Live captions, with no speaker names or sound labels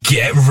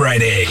Get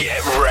ready.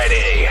 Get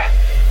ready.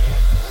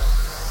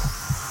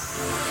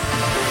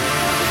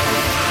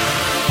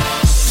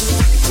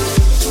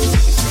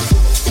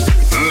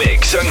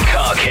 Mix and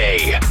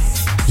Khaki.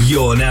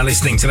 You're now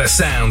listening to the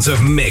sounds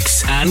of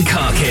Mix and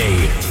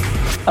Khaki.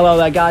 Hello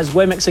there guys,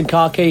 we're Mix and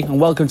Khaki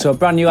and welcome to a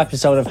brand new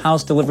episode of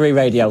House Delivery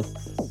Radio.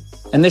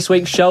 In this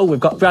week's show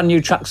we've got brand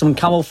new tracks from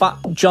Camel Fat,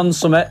 John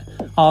Summit,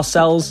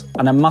 Ourselves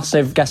and a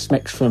massive guest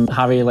mix from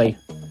Harry Lee.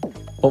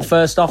 But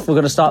first off, we're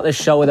going to start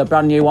this show with a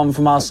brand new one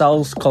from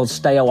Ourselves called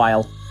Stay a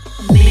While.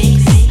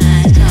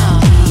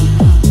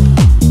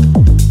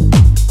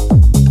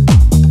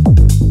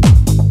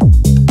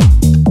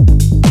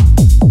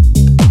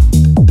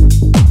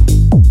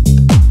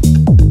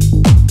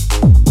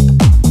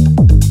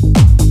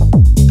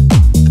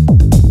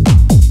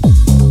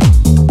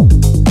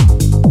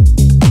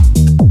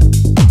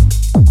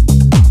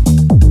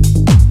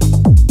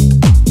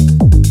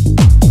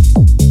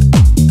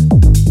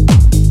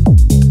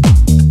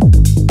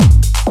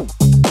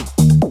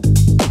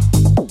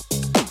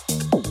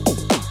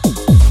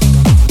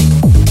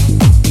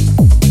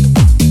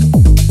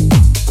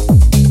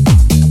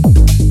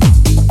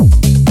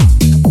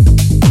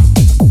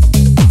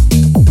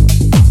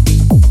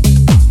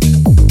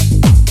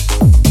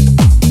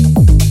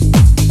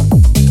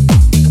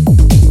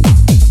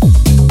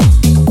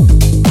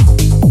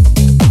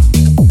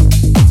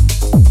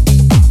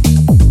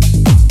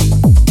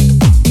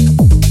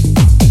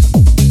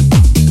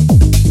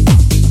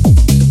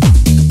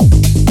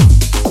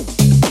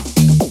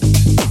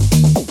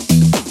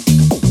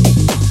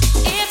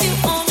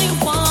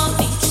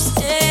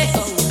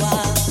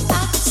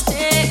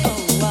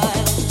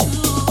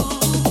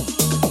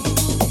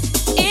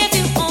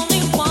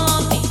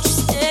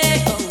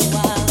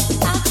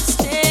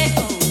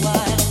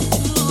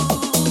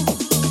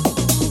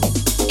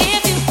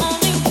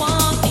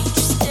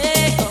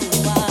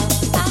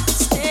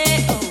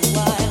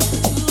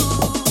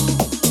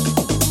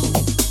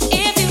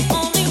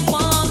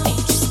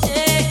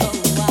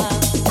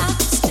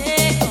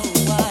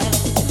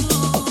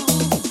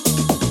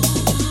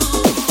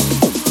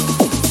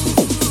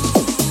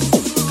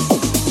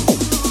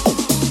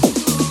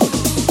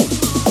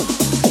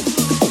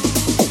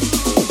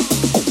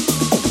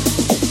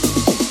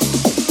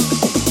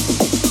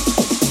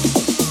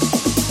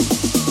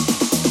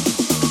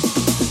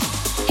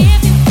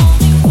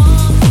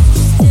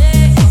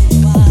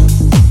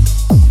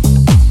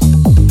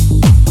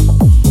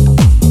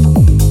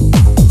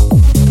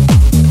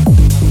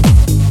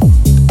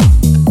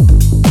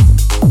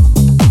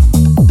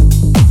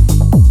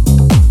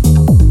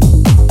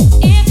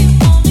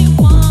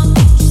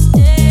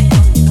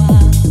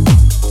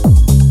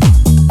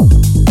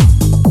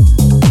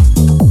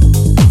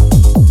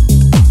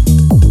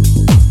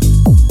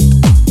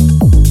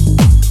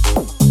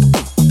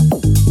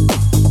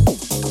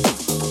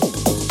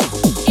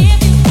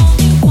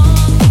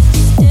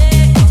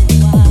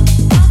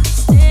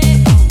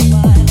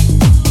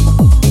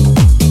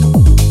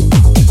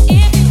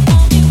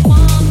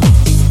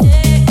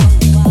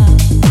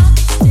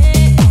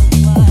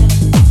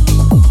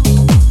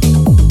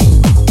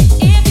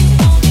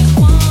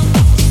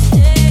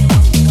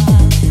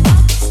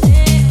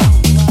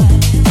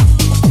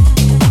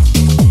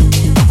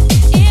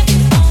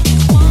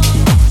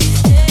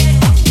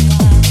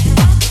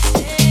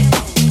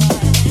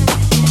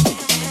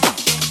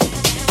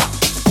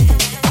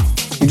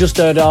 Just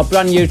heard our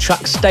brand new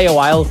track Stay a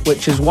While,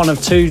 which is one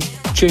of two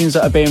tunes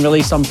that are being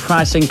released on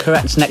Pricing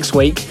Correct next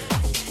week.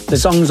 The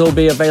songs will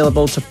be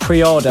available to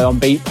pre-order on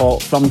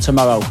Beatport from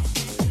tomorrow.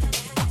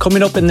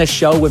 Coming up in this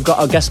show, we've got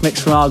our guest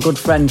mix from our good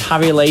friend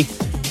Harry Lee.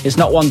 It's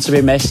not one to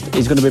be missed.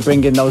 He's going to be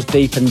bringing those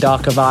deep and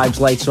darker vibes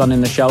later on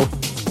in the show.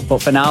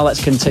 But for now,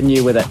 let's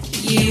continue with it.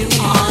 You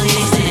are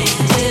listening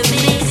to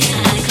Mix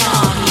and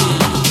Khaki.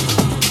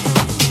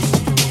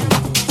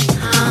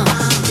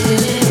 House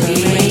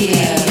Delivery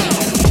Radio.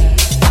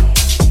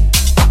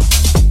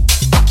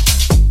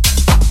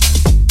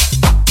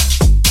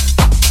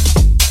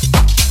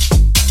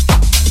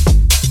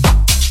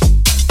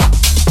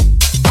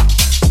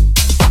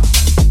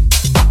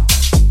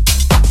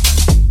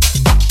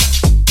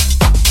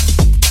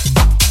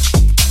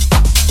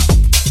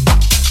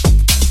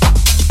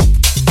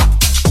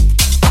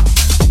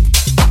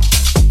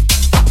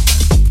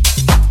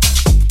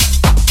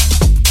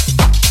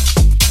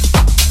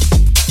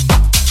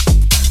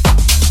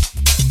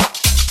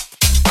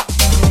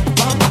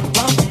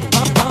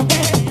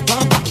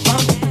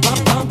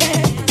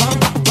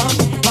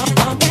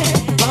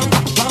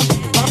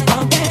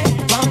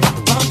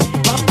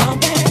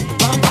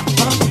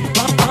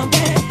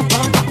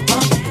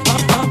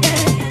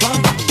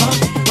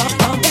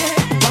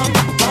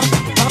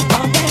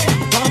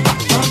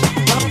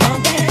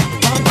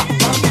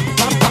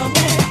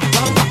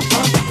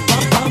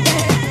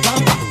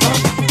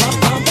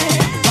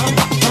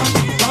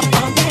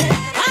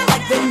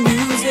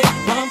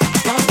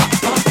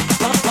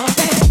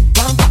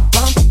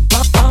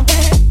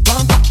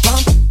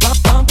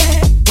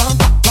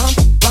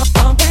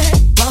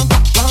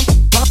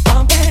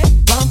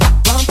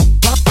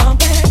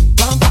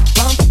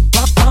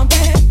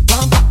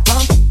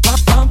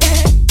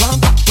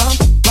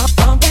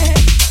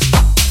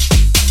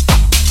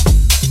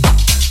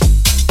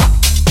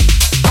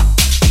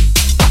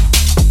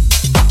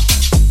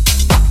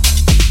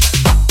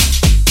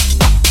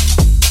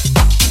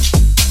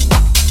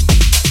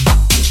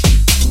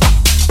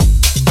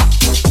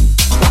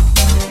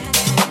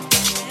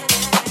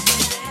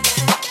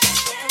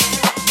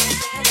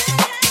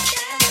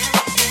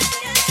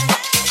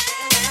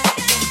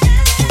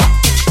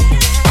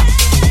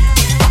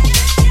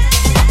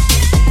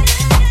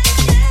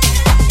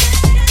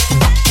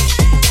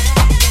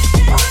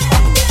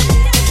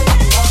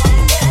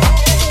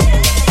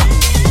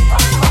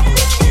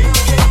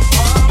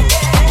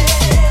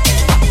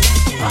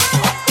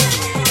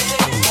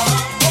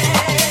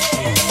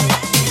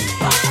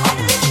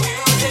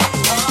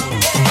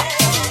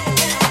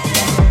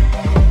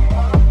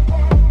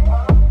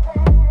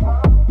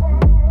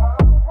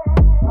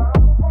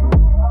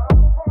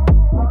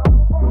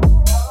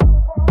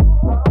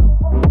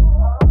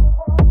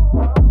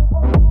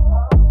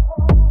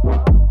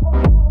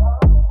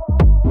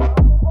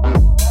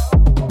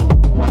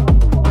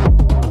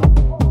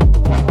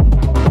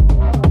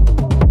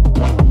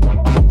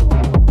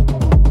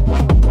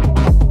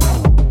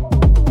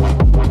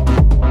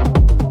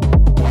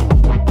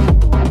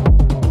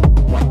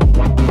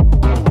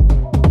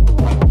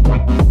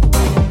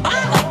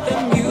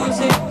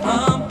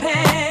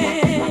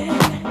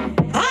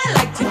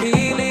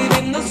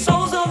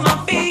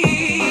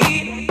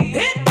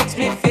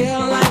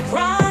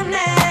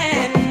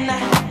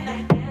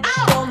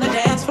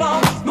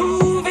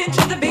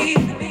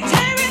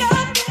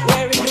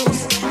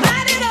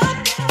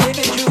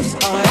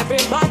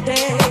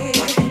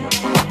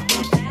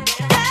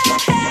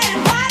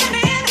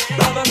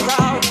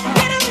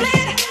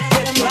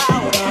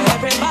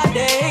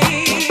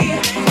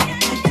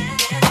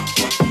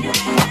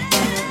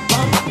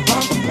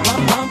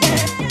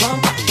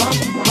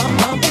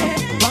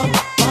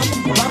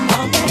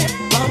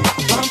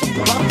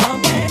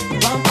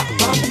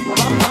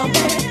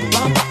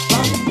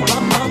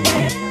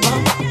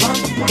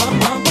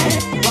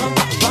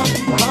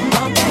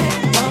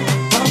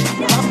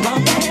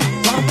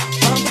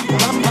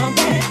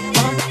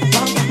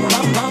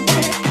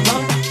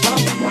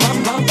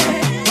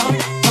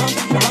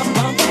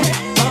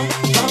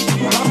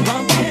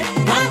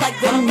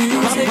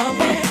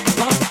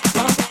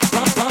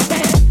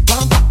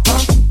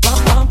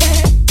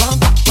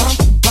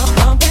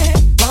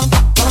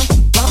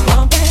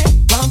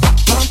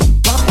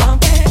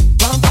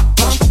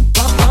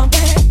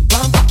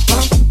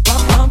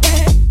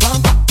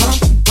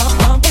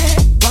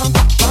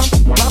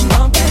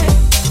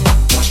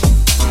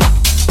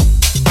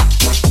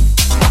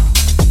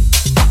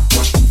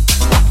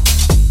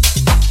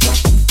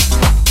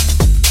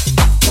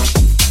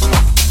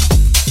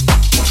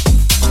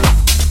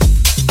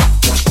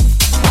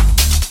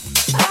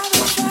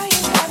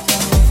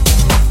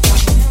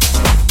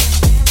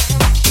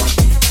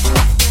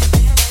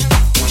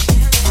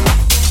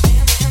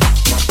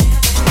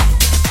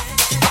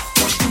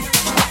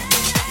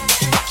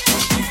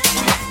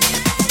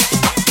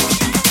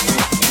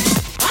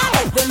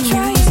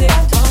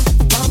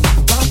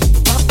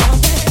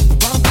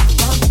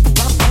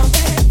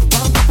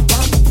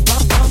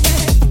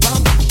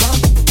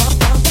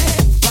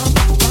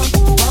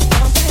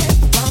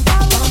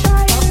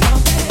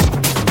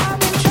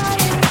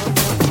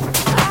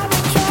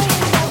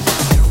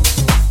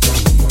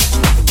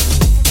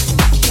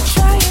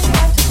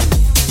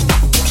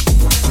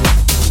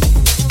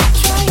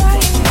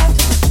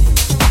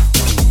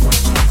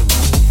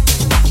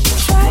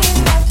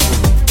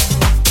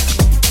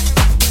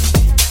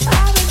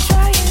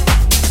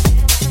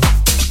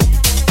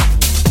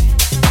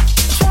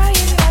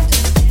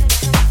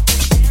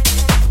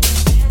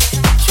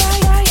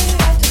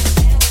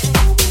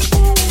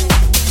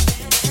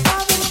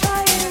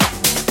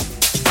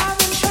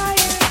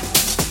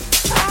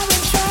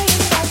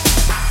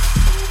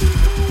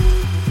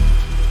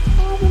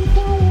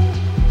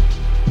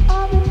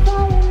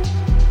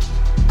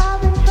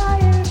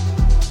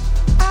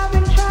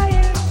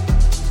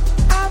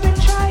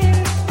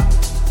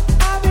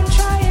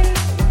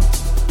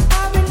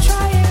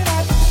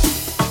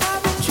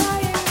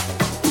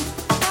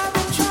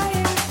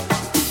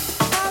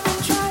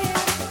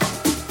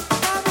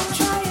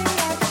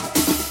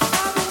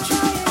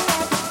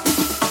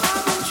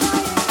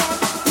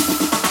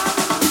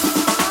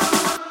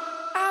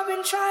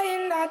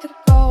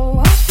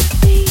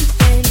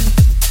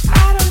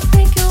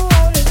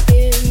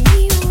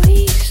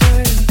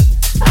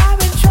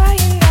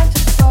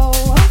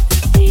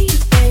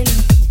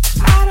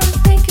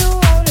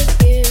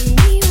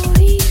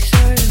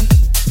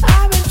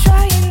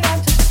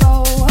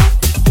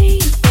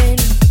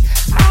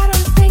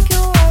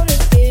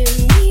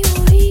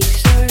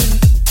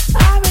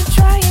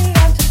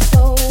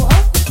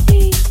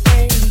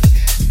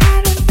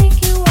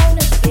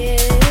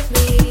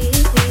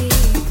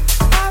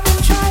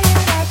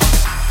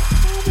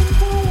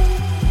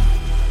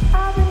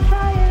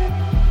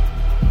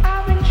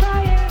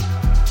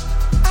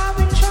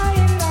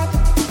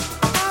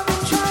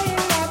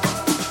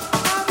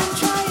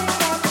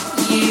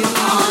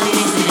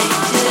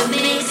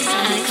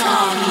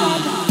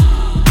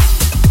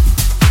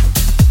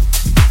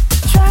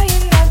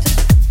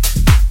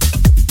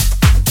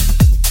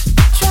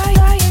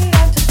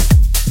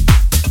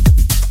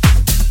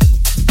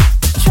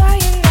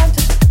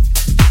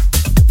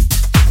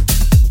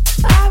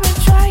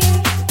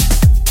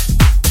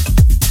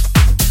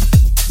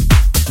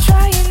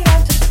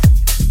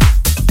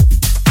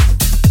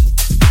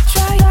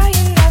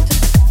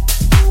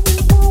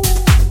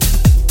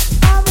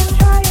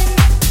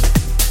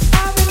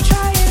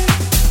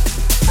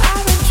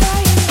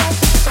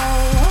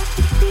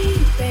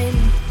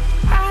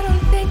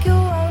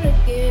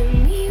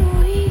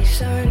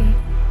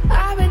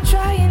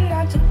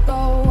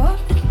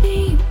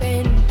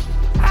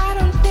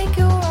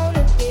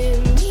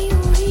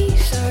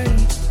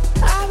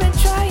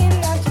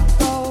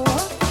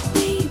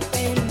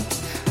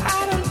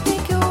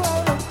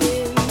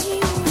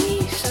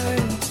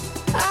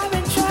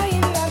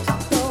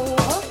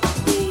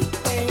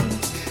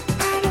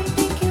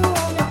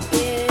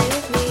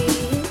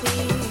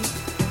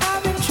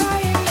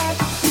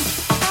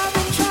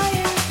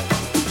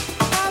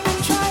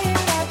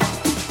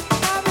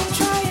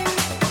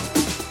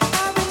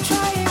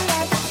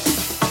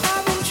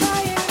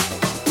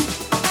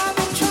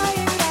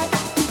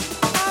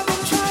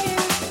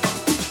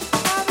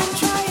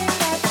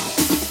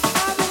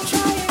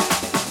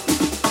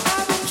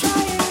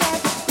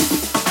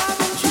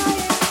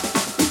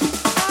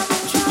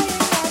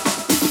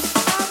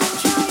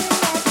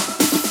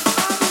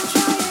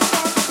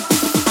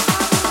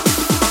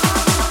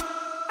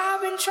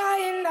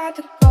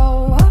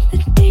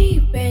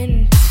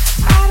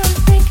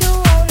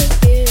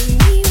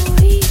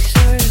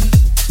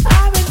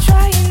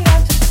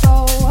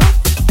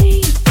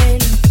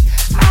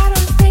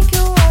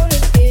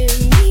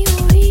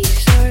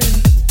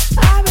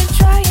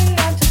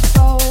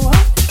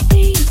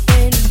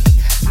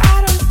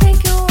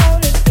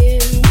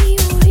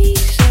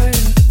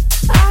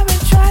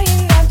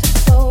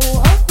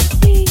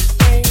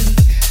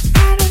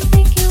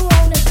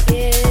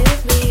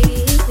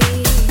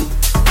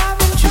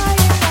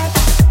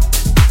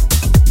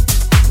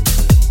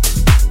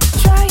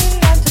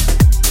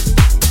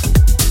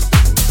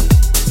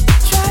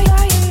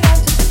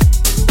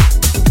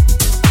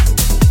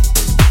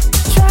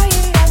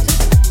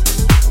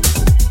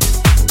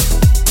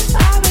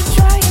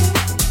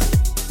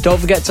 Don't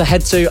forget to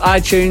head to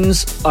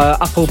iTunes,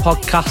 Apple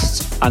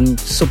Podcasts, and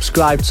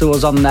subscribe to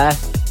us on there.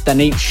 Then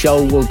each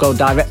show will go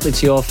directly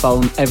to your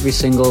phone every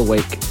single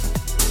week.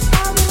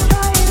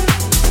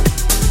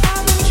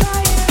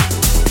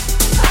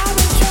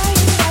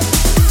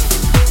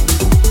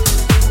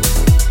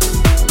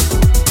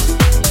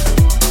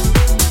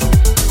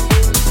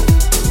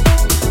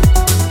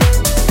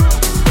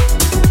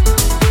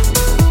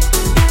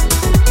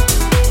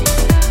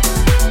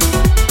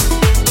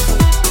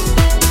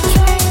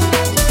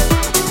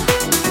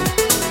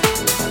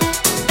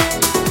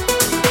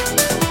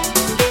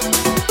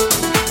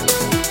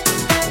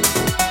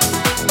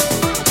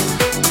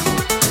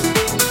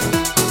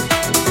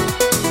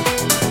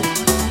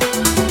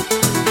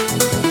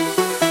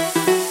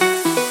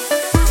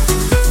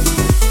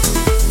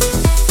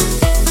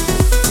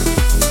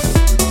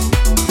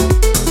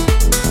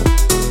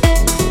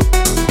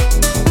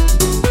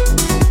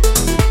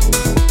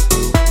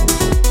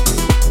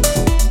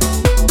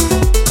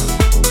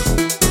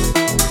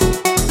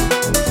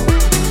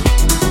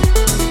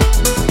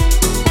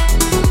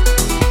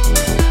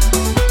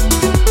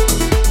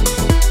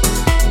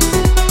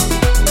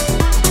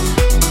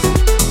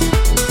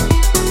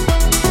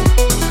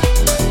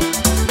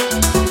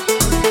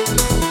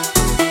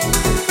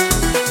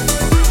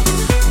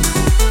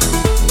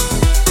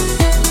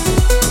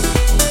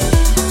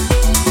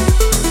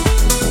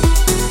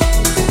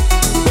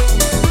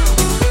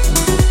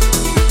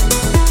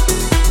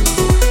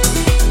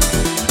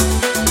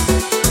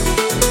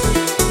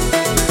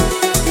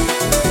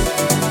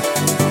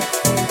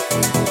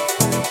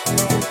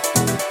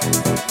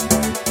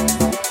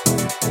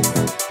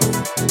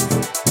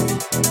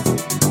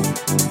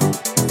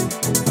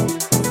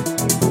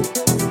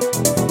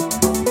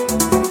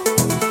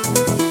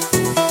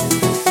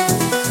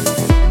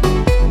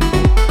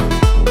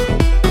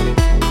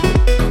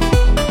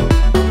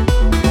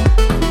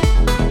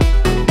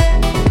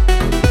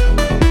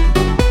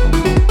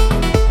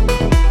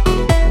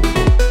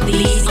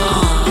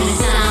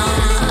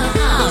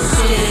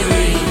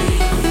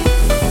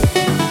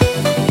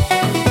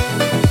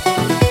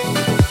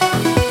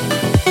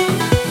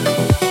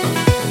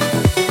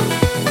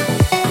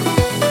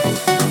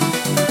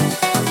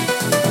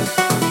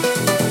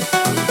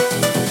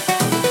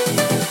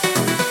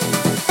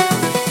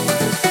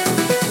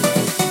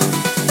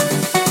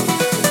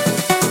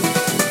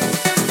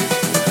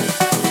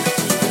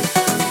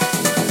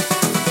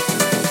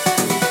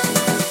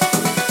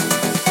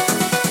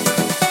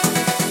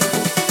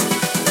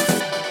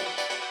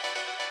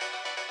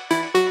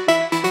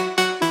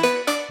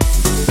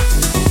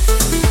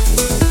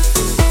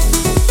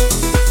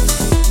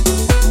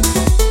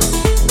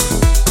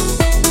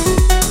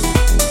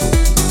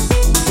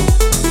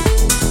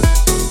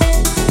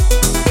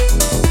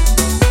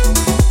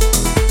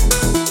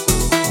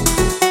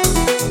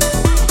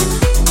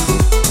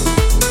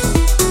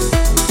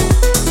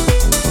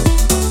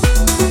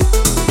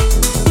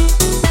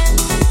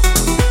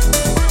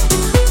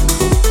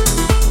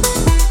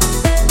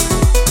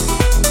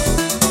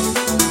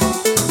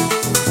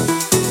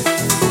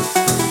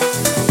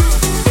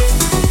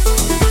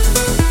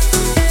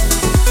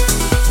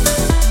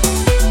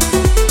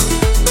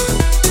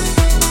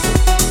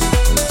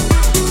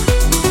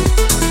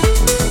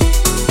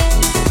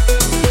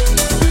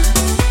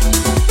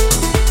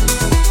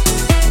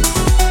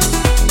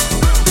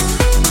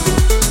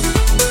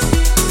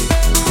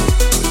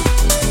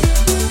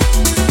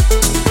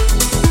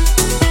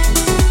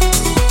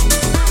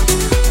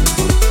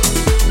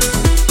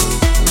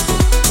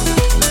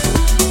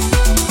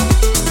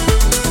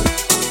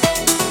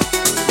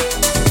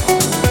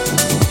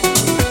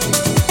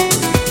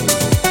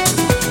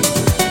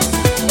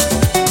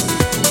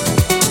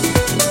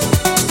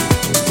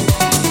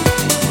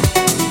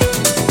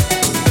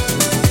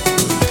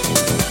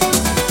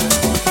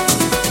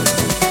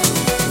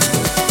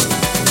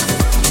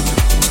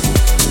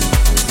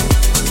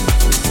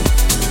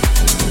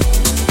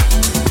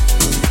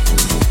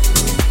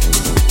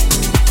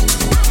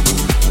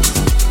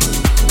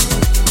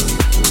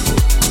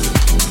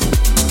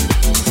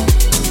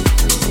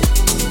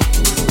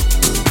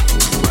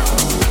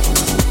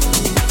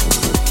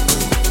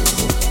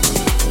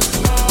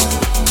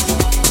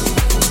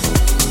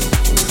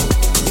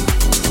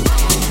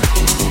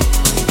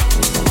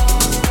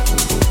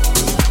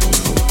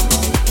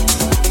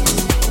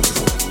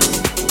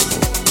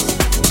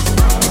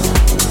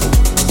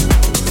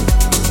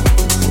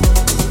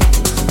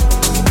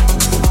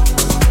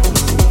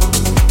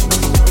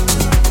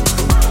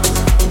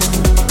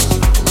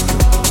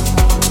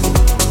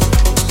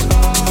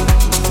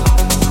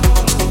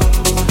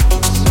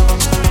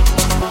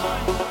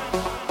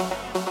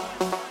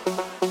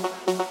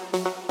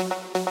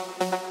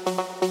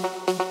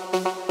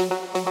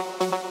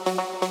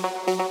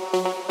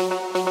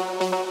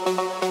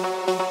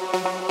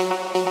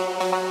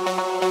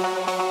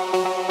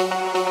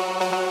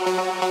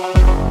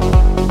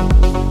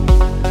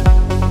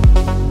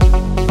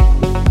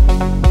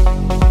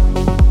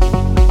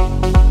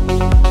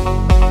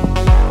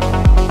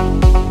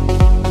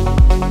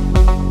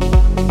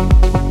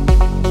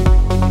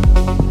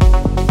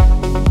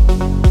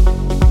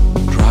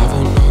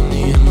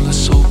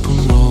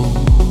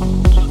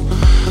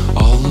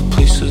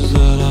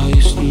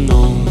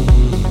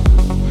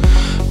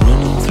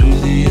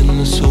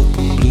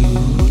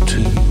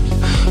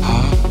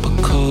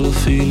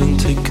 feeling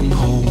taking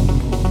hold.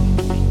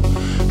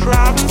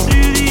 Driving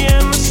through the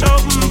endless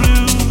open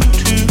blue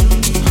to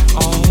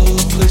all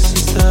the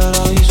places that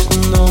I used to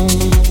know.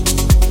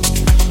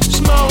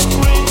 Smoke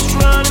rings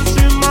running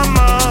through my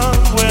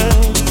mind when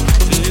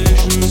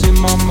visions in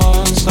my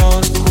mind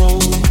start to grow.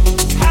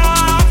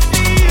 How I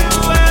feel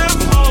when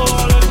I'm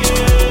whole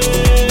again.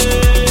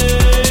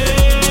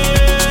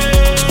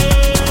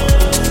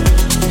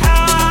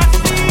 How I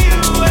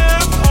feel when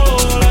I'm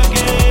whole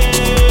again.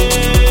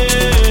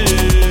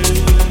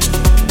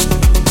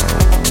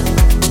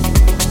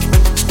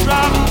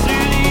 Driving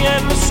through the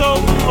endless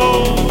open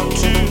road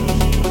to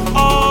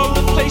all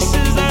the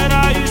places that I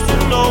used to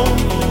know.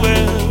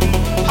 Where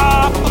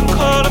half a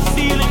cut of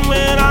feeling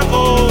when I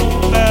go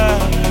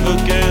back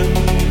again.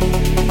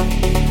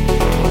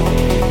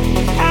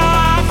 How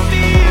I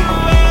feel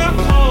when I'm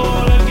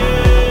whole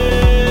again.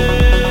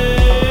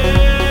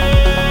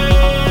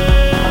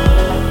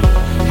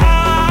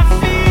 How I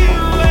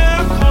feel when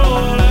I'm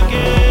whole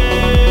again.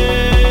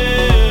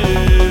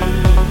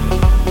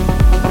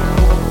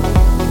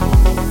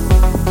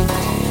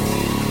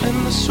 And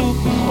the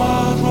super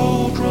wide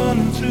road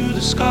running through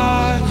the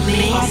sky.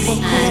 Half a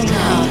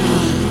color,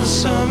 the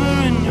summer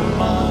in your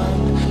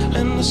mind.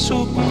 And the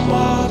super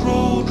wide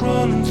road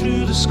running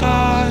through the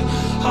sky.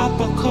 Half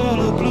a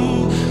color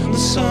blue, the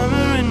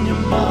summer in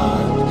your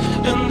mind.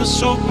 And the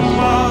super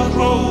wide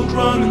road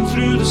running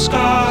through the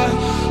sky.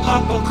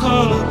 Half a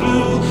color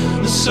blue,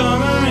 the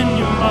summer in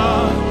your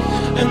mind.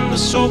 And the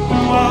super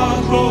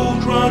wide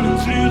road running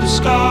through the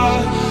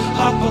sky.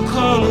 Half a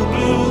color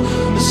blue,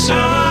 the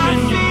summer in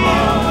your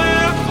mind.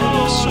 And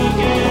the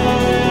super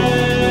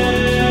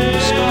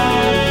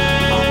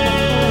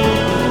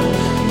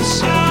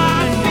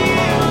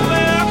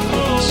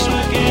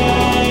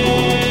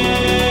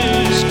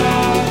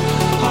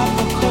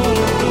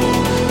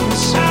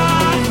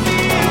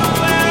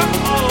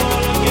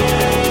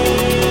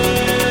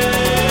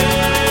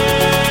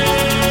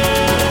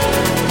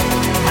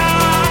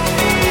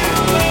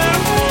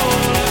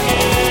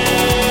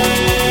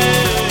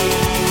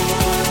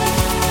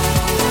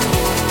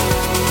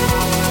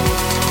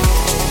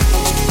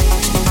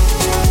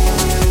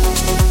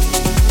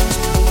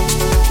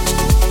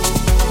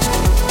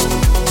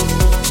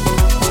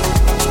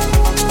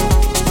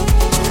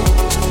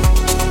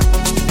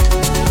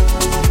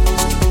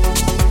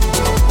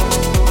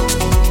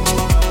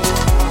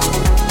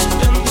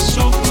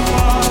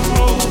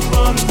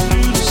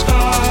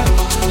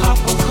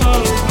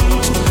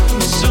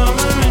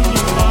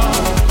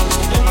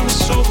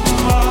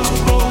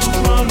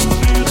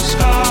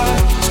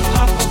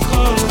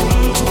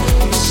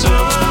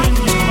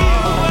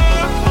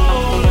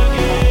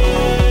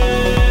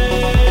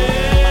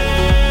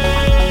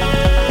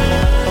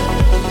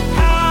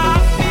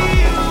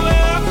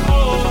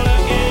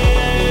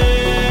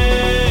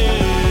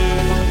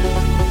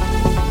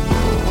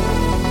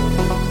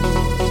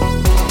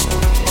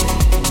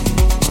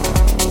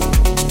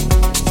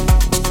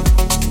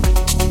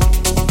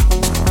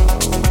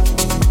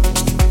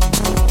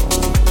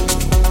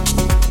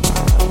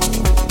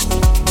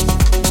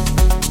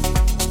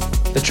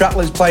The track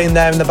that's playing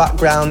there in the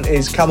background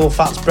is Camel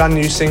Fat's brand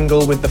new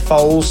single with the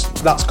Foals.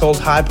 That's called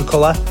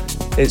Hypercolour.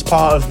 It's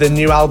part of the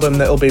new album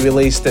that will be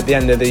released at the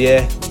end of the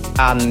year,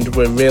 and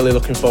we're really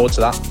looking forward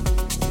to that.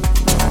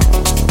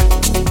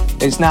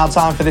 It's now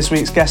time for this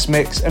week's guest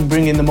mix, and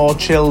bringing the more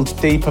chilled,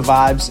 deeper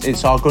vibes,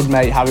 it's our good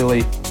mate Harry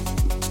Lee.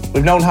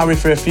 We've known Harry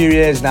for a few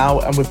years now,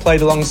 and we've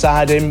played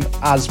alongside him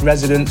as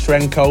residents for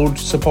Encode,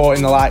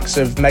 supporting the likes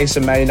of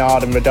Mason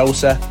Maynard and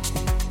Radosa.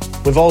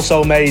 We've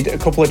also made a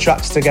couple of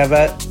tracks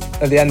together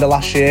at the end of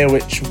last year,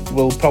 which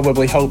we'll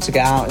probably hope to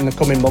get out in the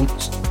coming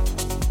months.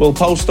 We'll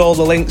post all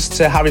the links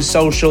to Harry's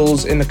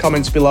socials in the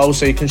comments below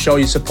so you can show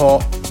your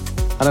support.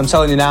 And I'm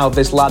telling you now,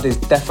 this lad is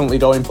definitely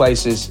going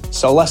places.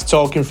 So less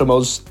talking from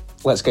us,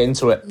 let's get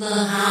into it. The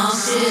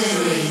house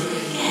is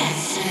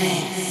yes,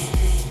 yes.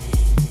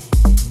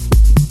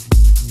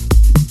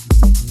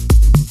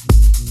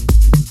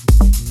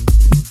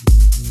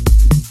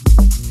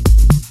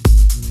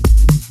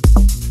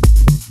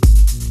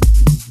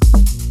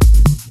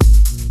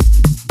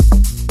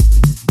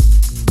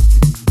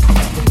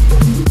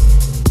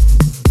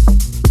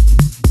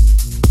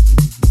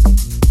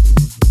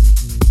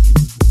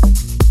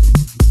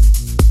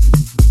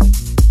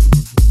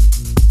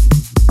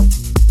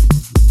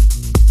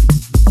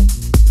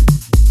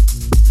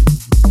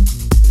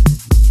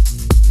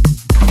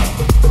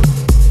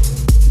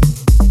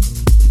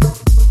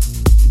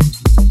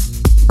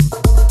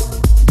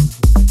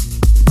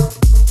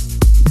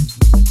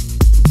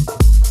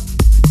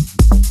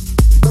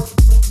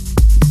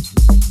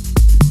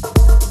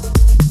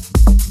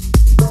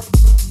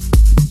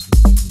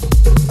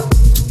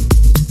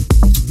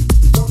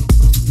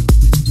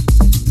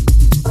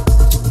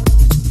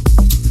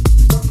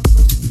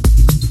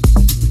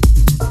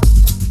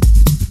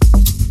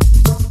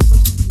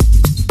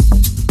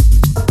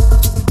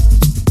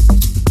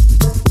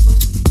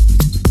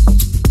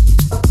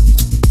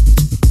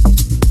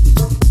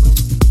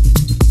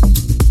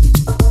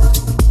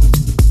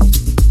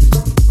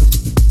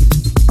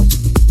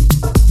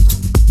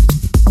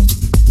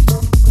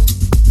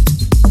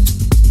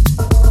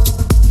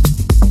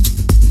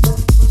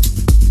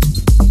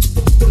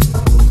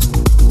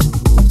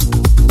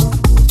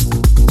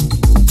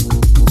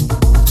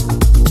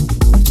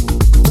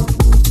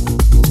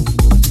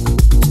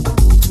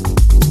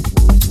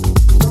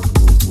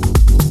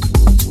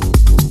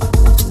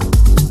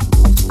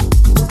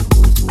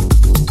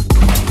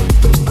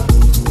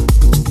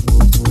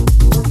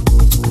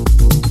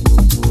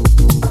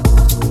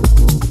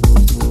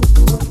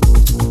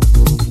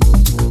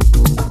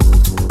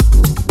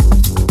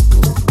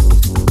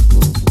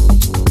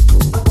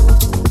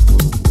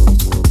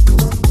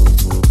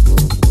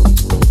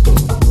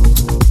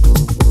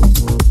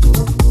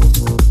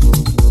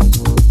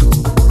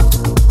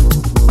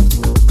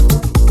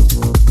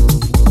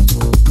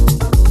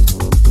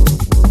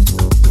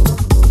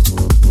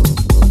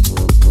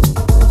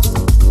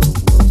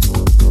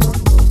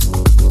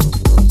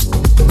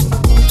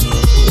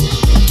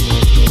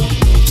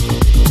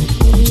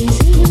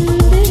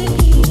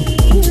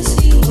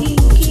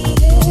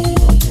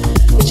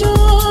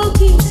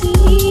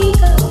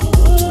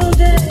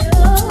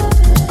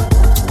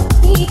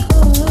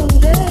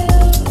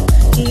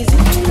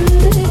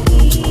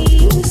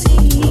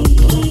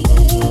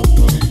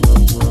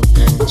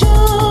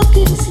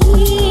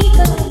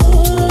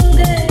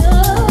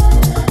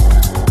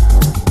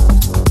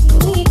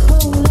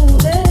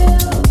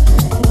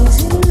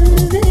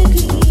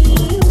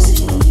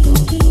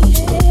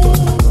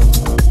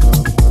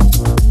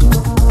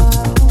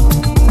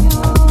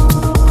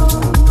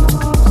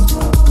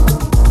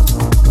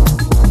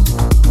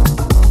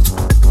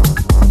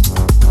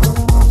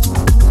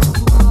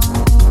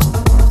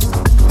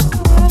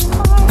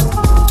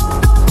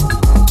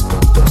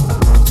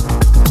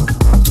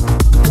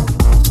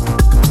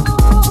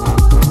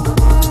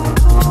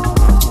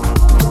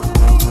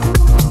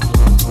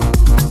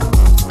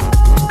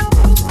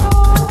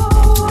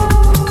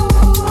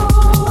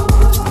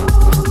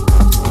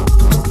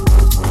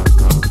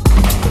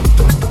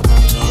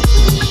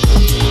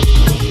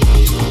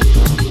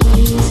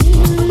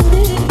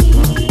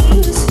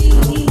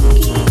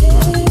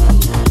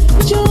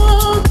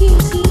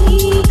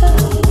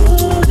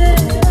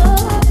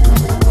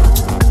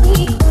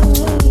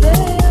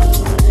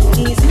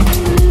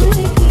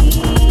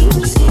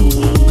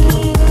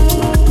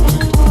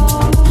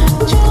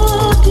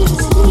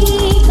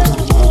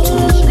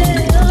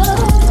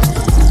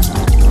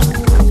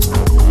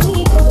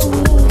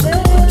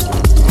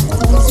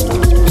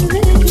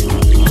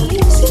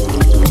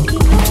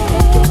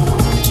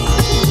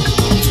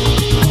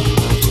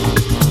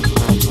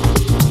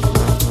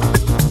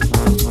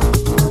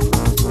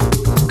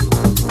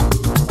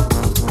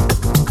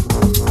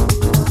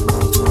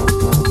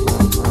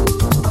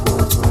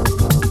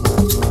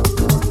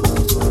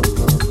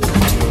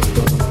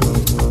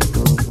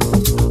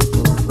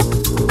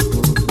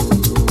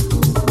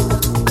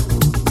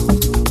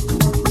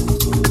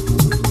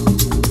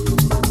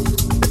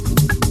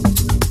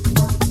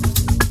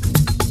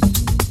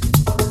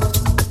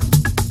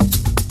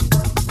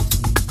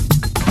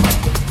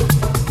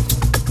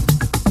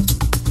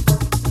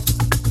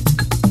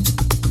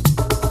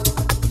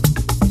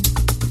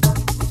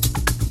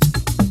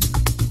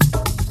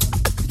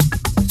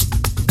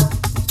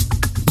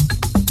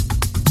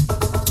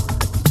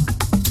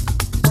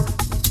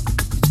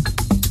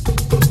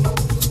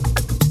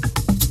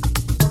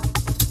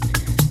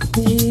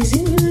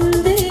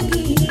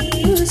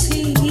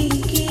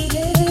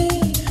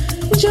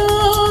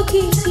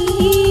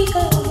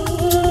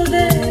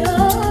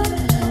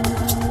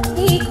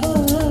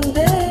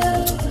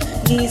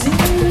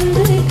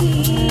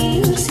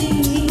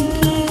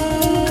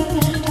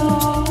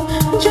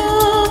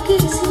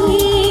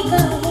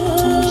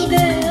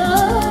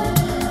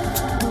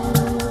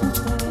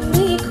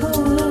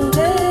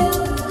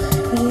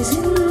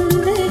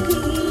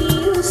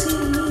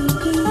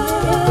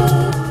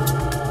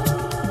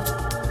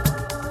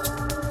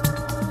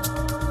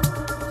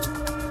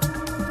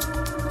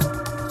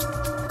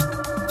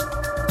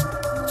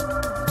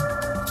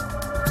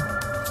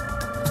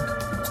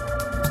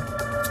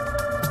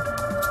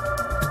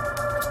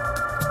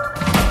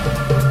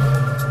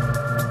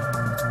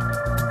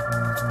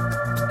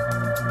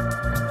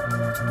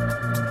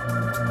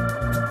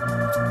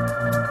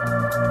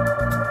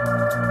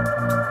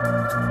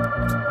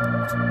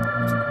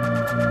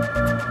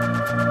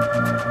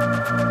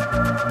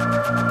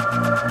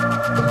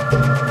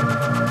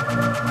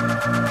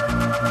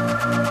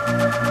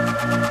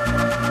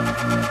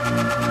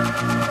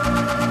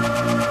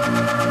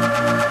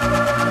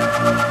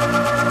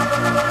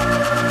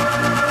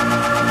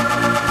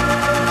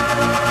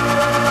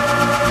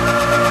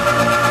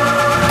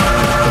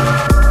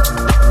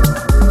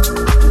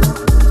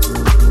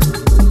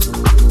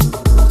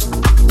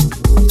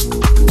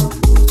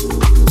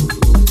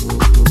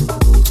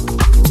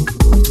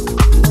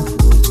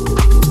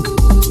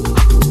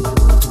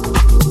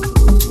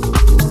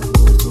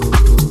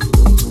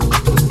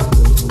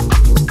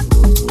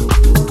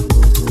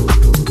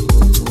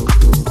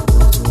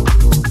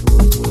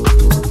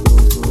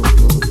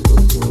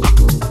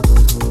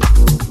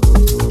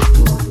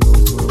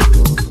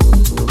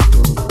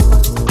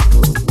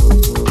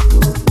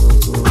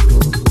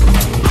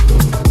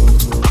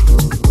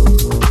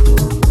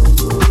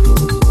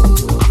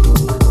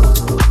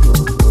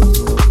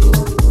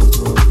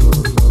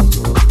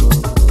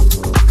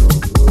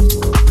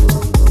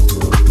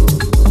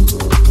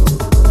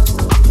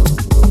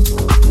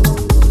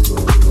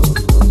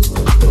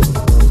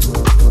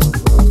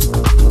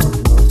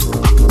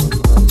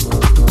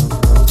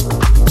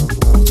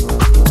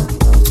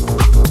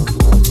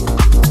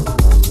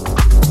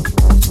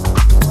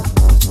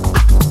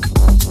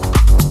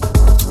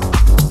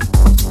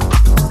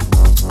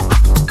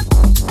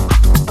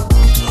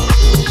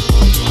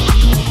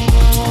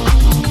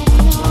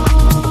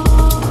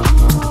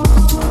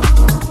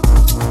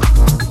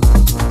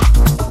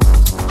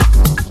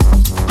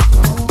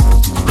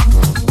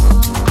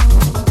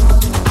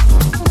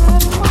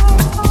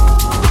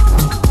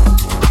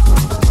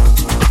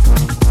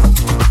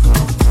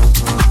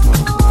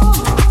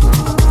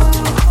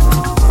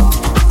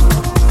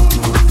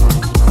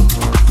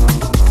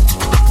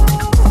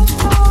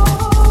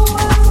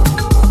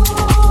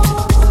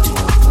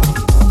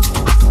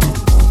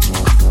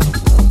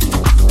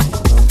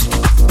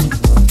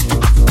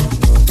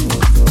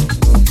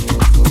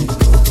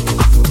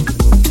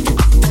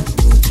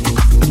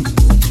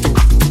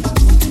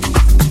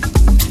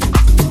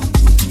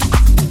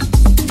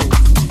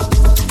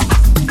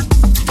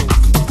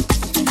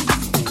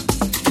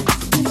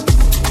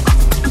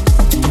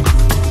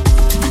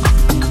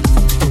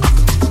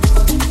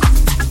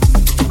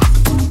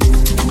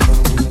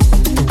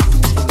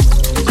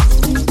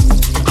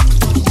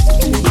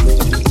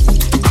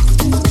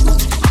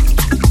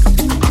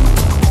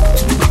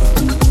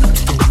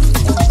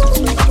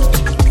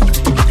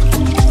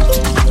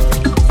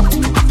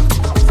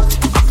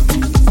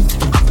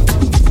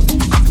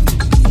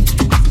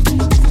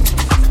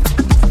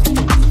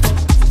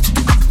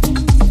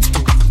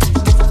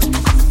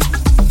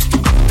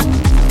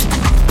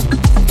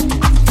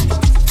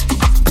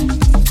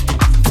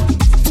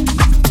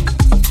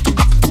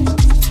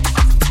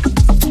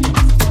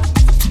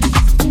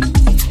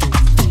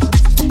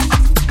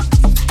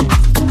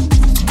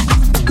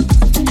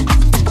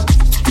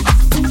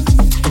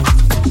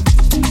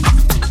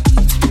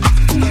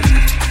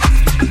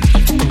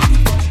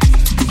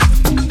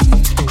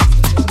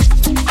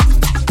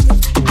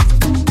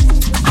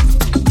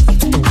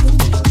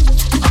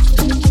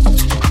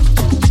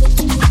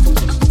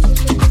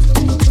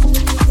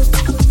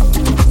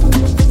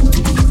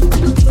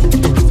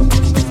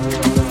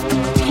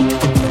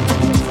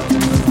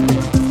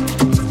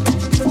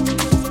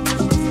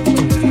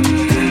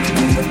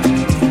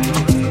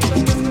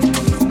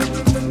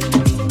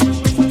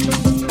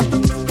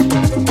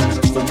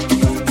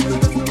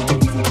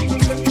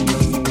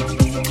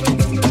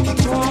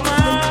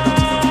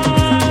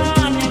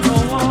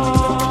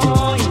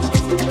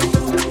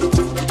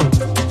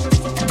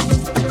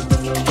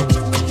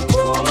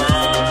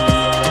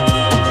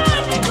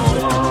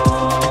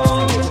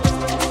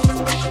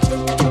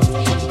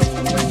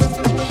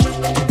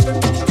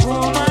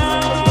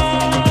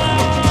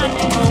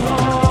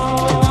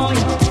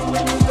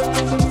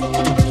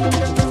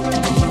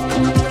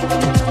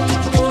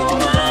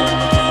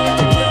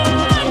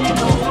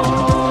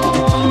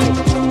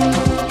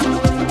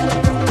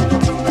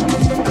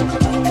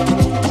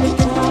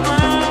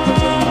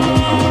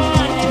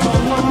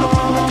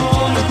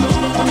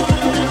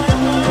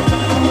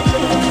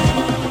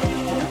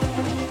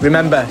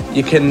 Remember,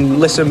 you can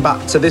listen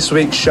back to this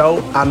week's show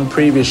and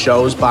previous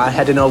shows by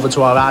heading over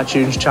to our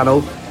iTunes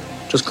channel.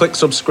 Just click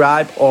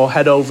subscribe or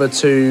head over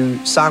to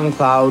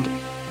SoundCloud,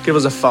 give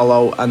us a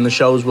follow, and the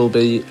shows will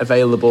be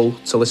available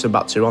to listen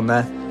back to on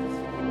there.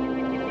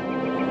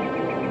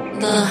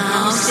 The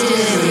House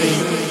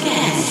Delivery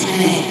Guest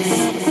Mix.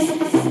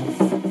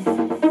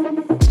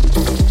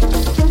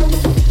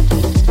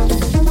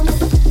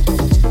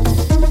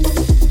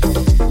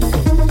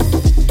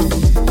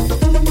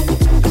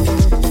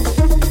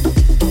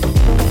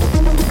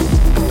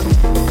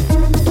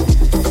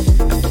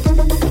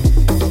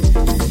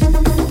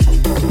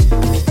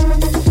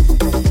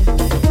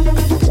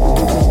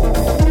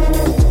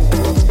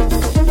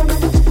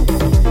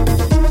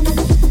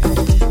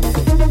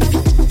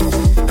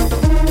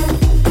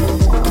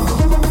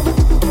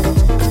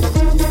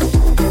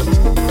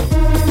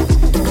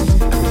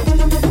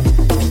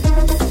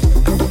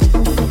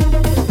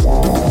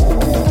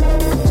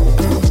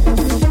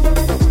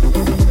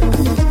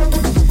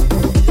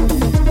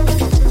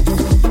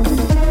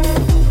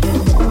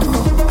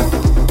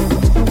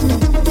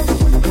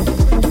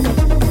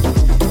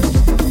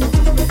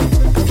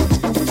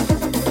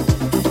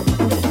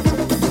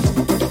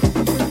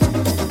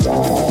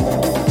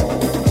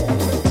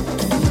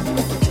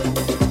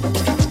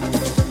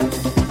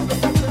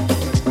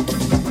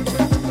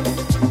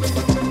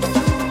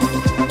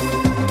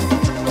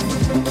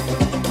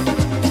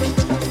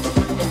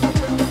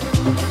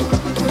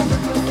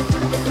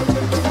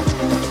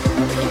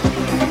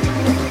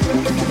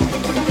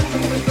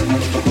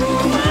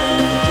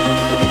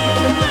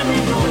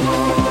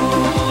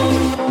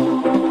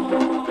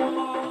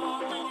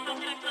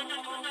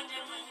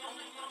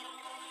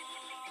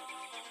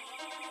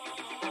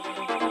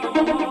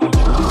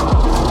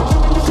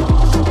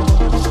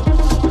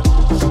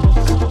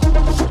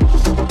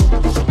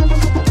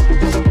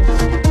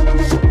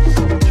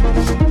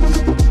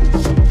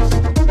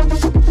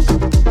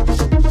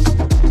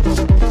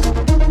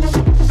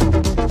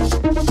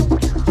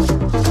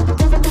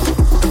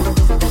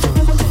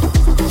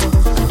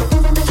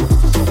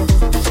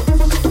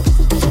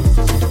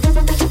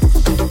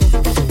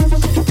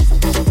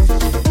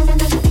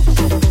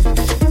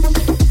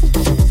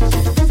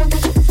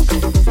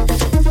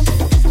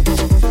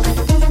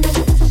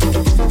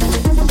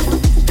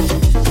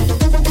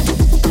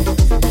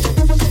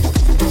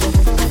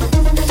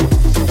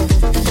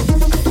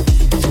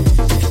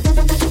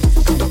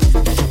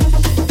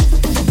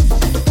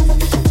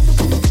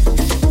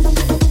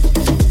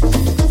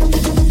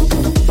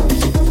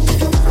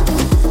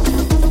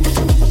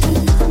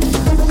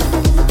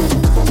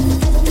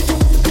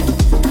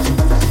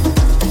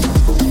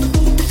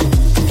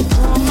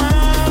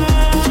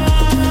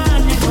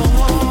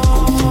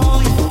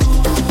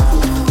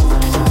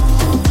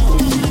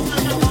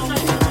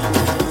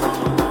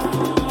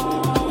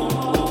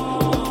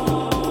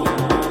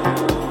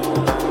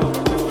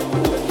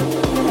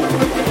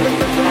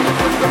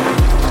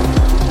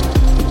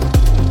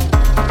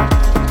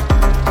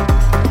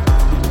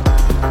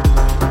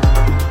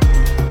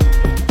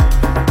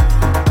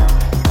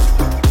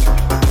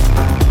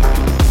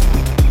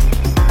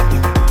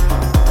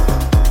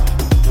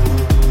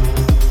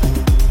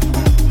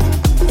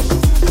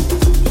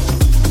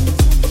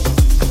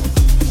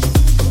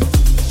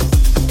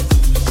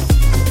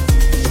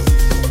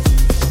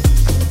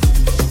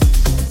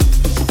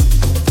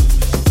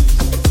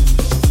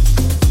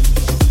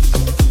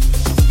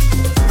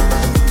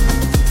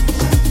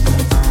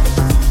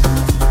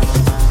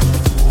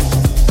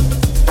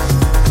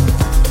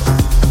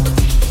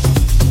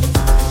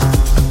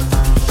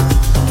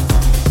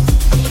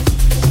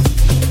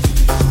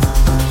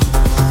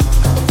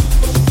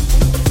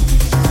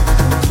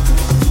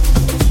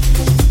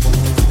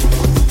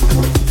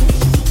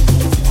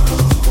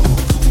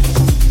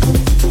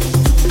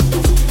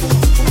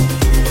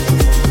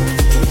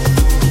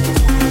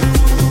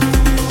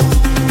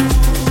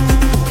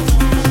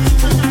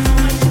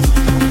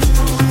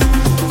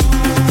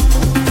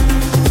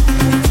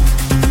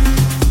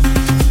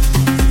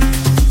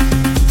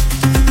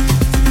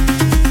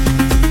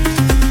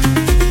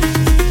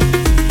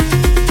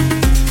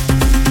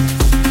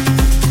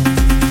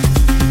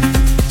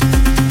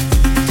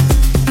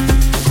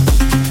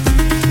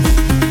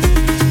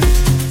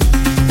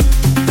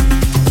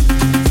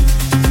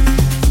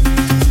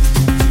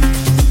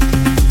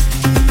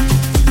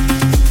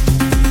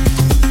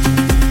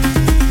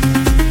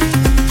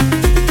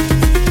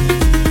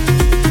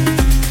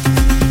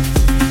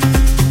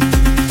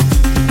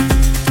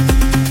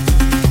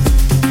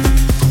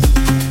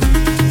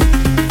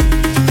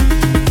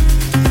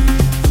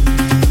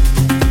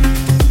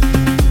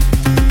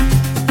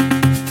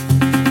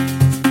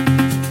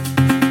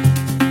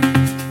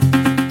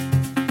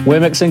 We're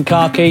Mix and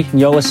Khaki,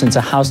 and you're listening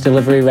to House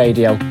Delivery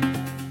Radio.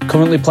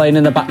 Currently playing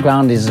in the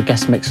background is a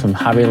guest mix from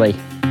Harry Lee.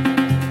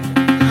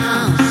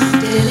 House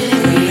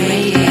Delivery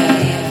Radio.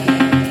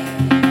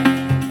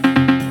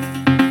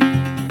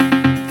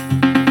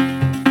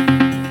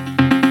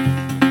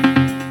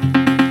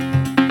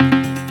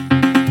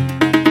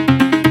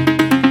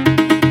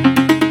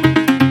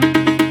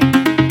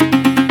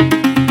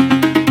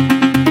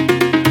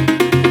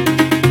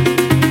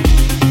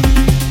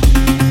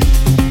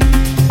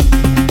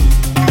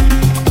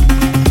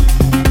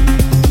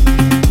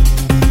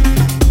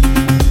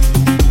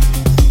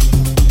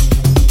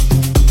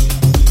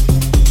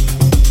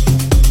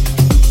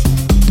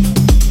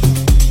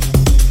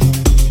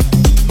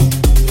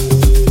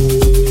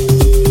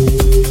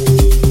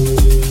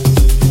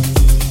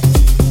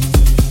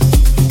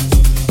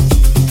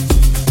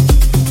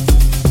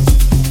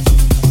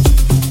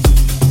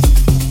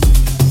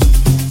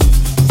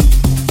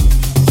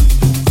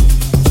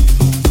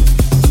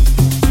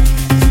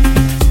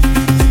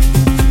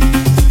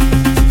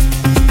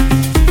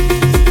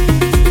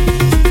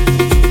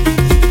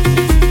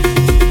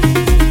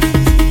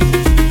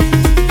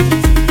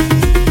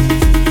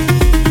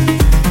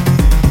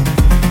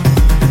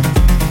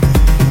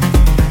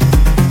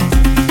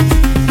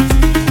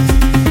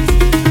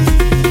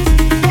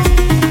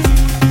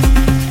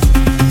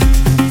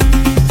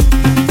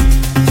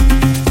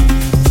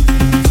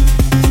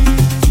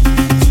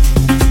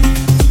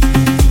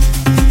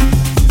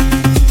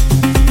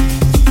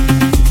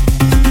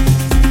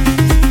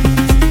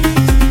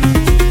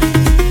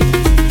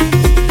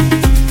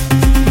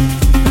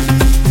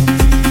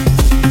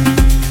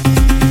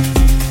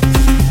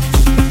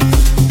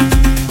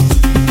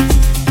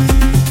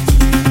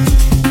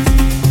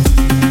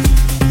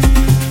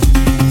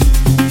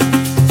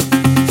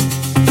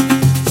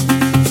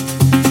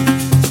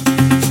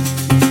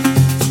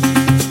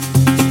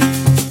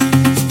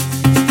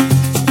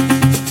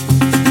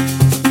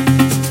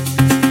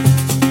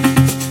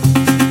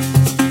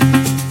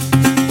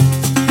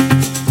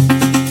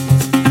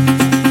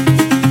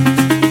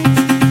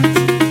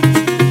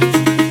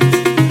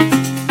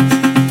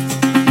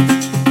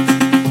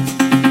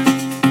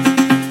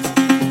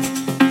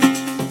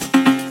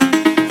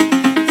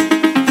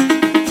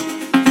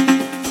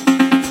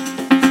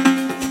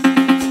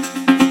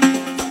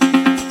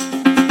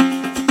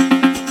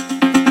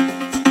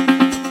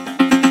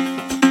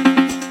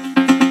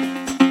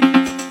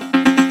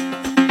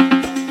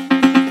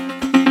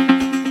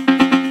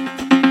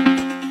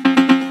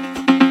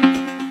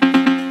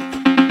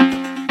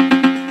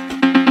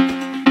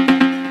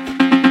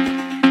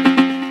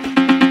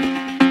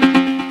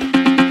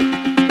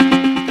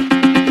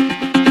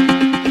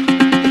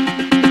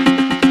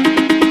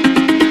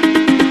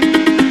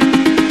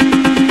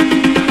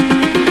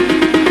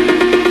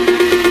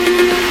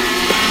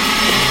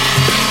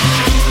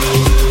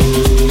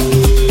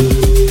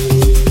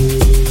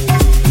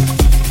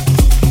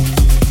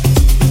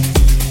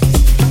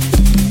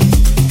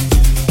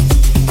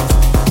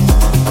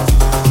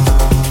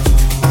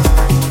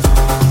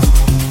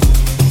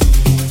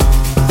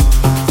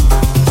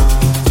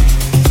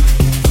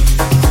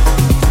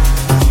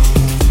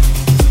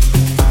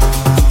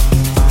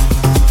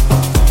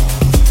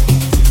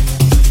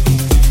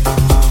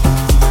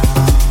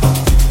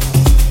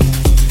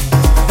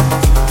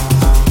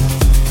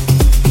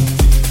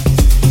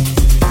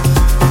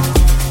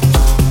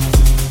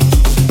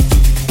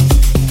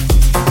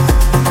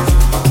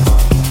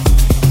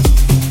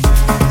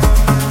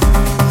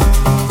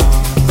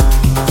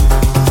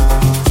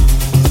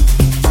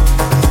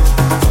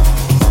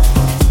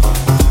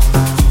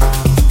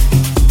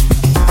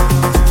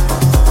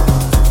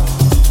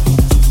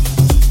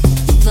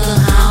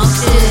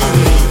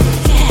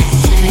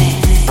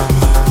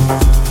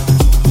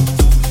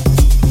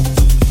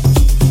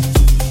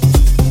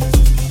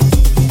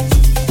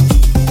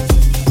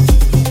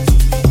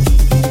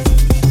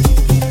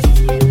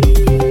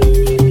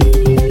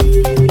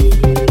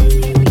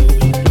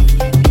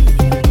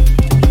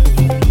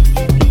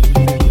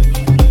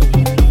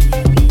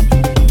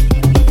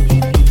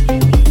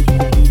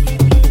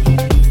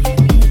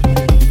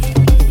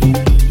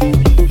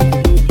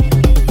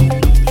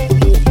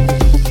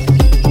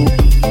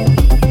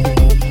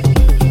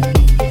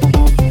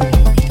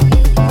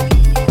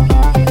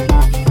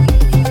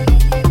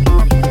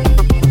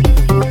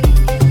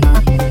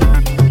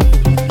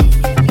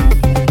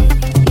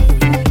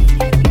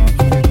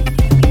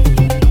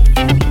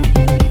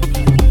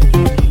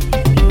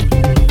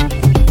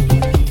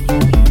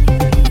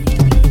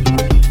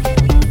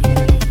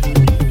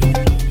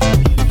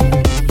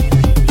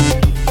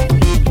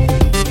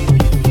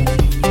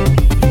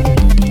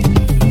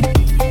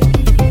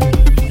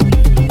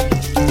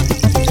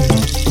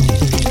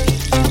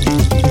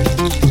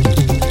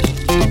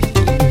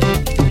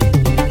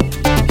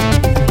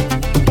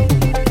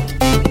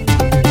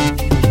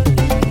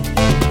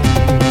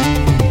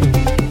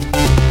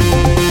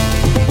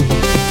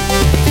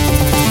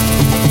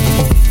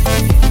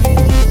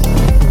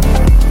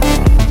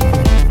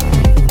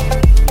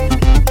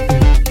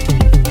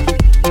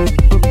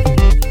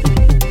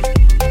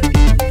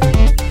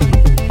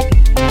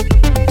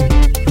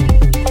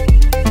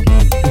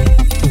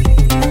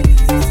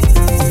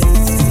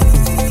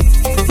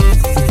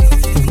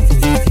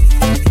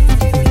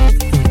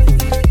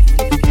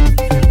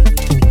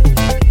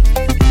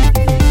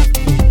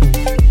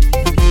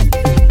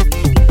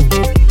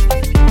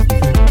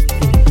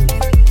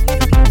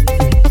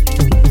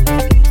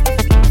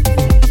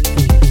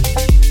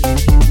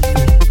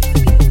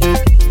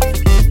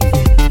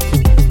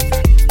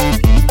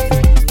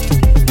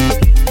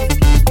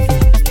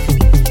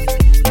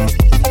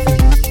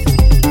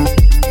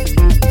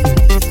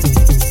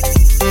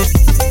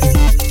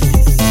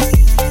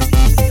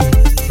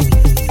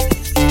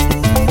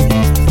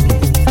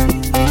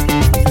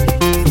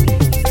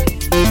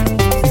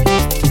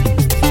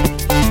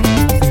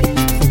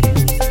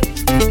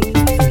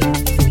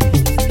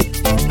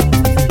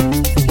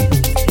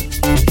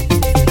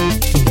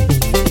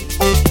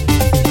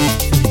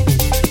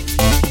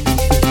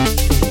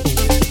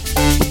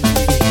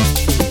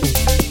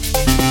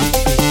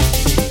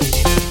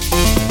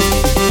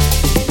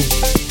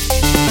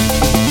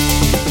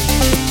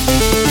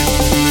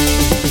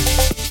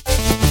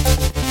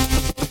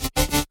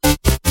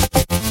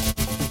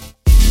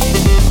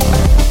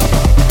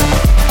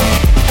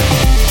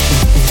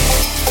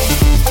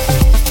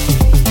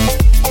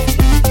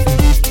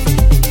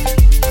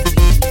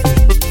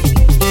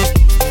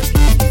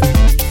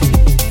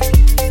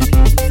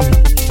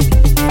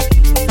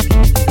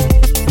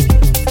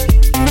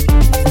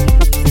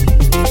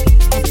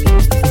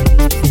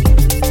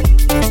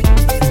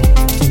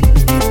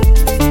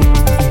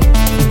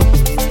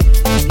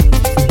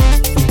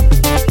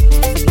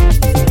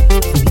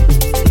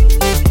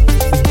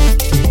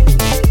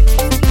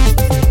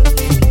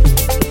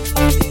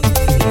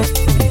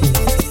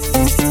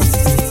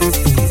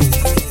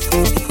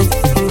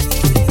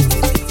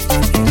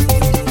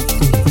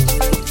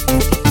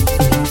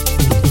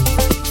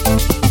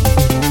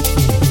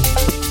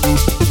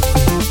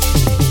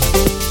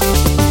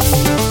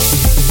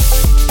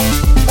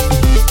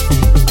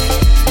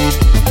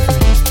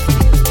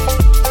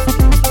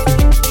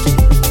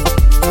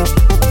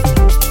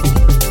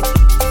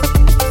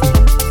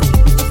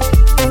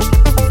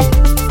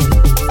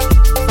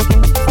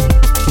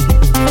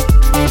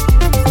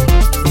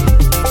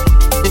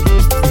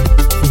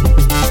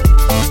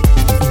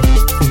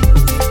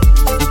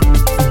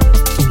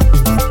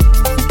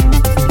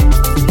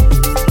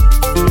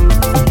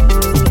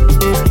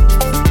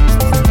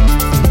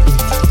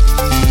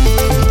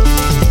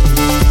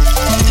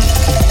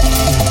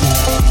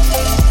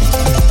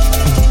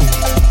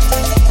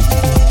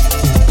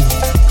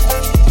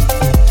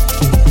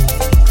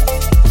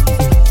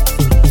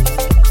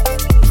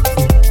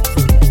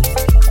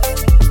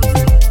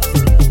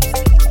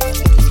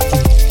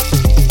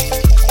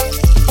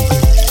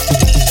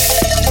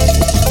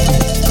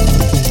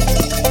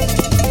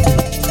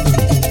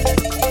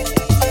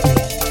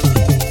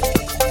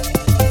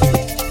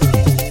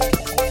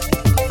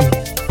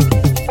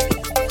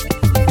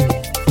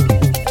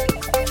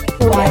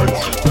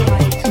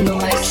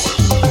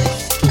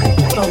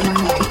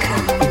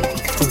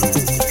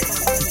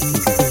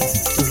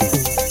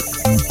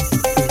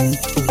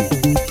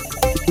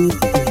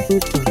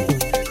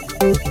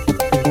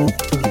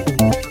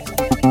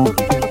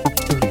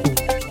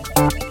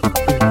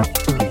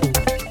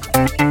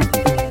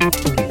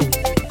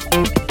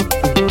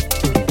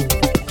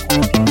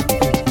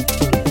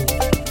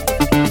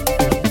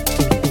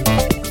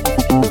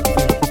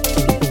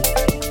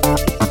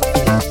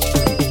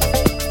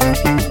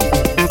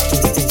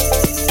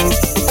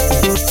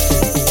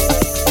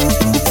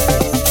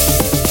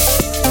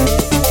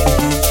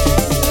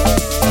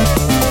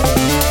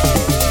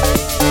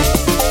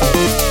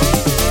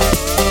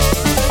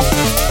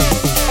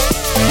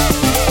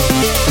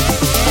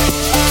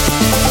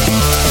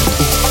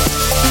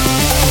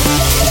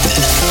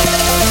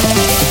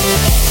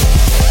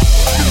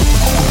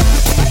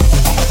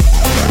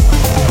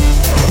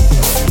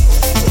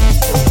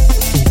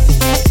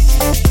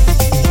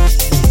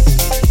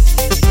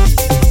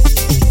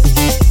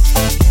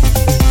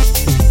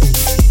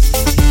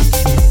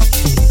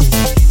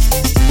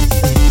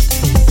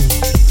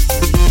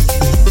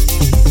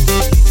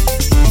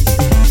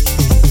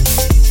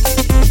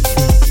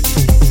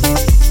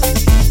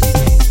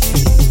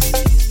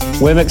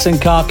 We're Mix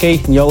and Khaki,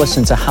 and you're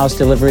listening to House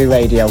Delivery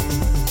Radio.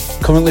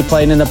 Currently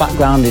playing in the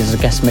background is a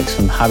guest mix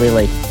from Harry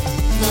Lee.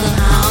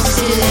 House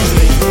Delivery.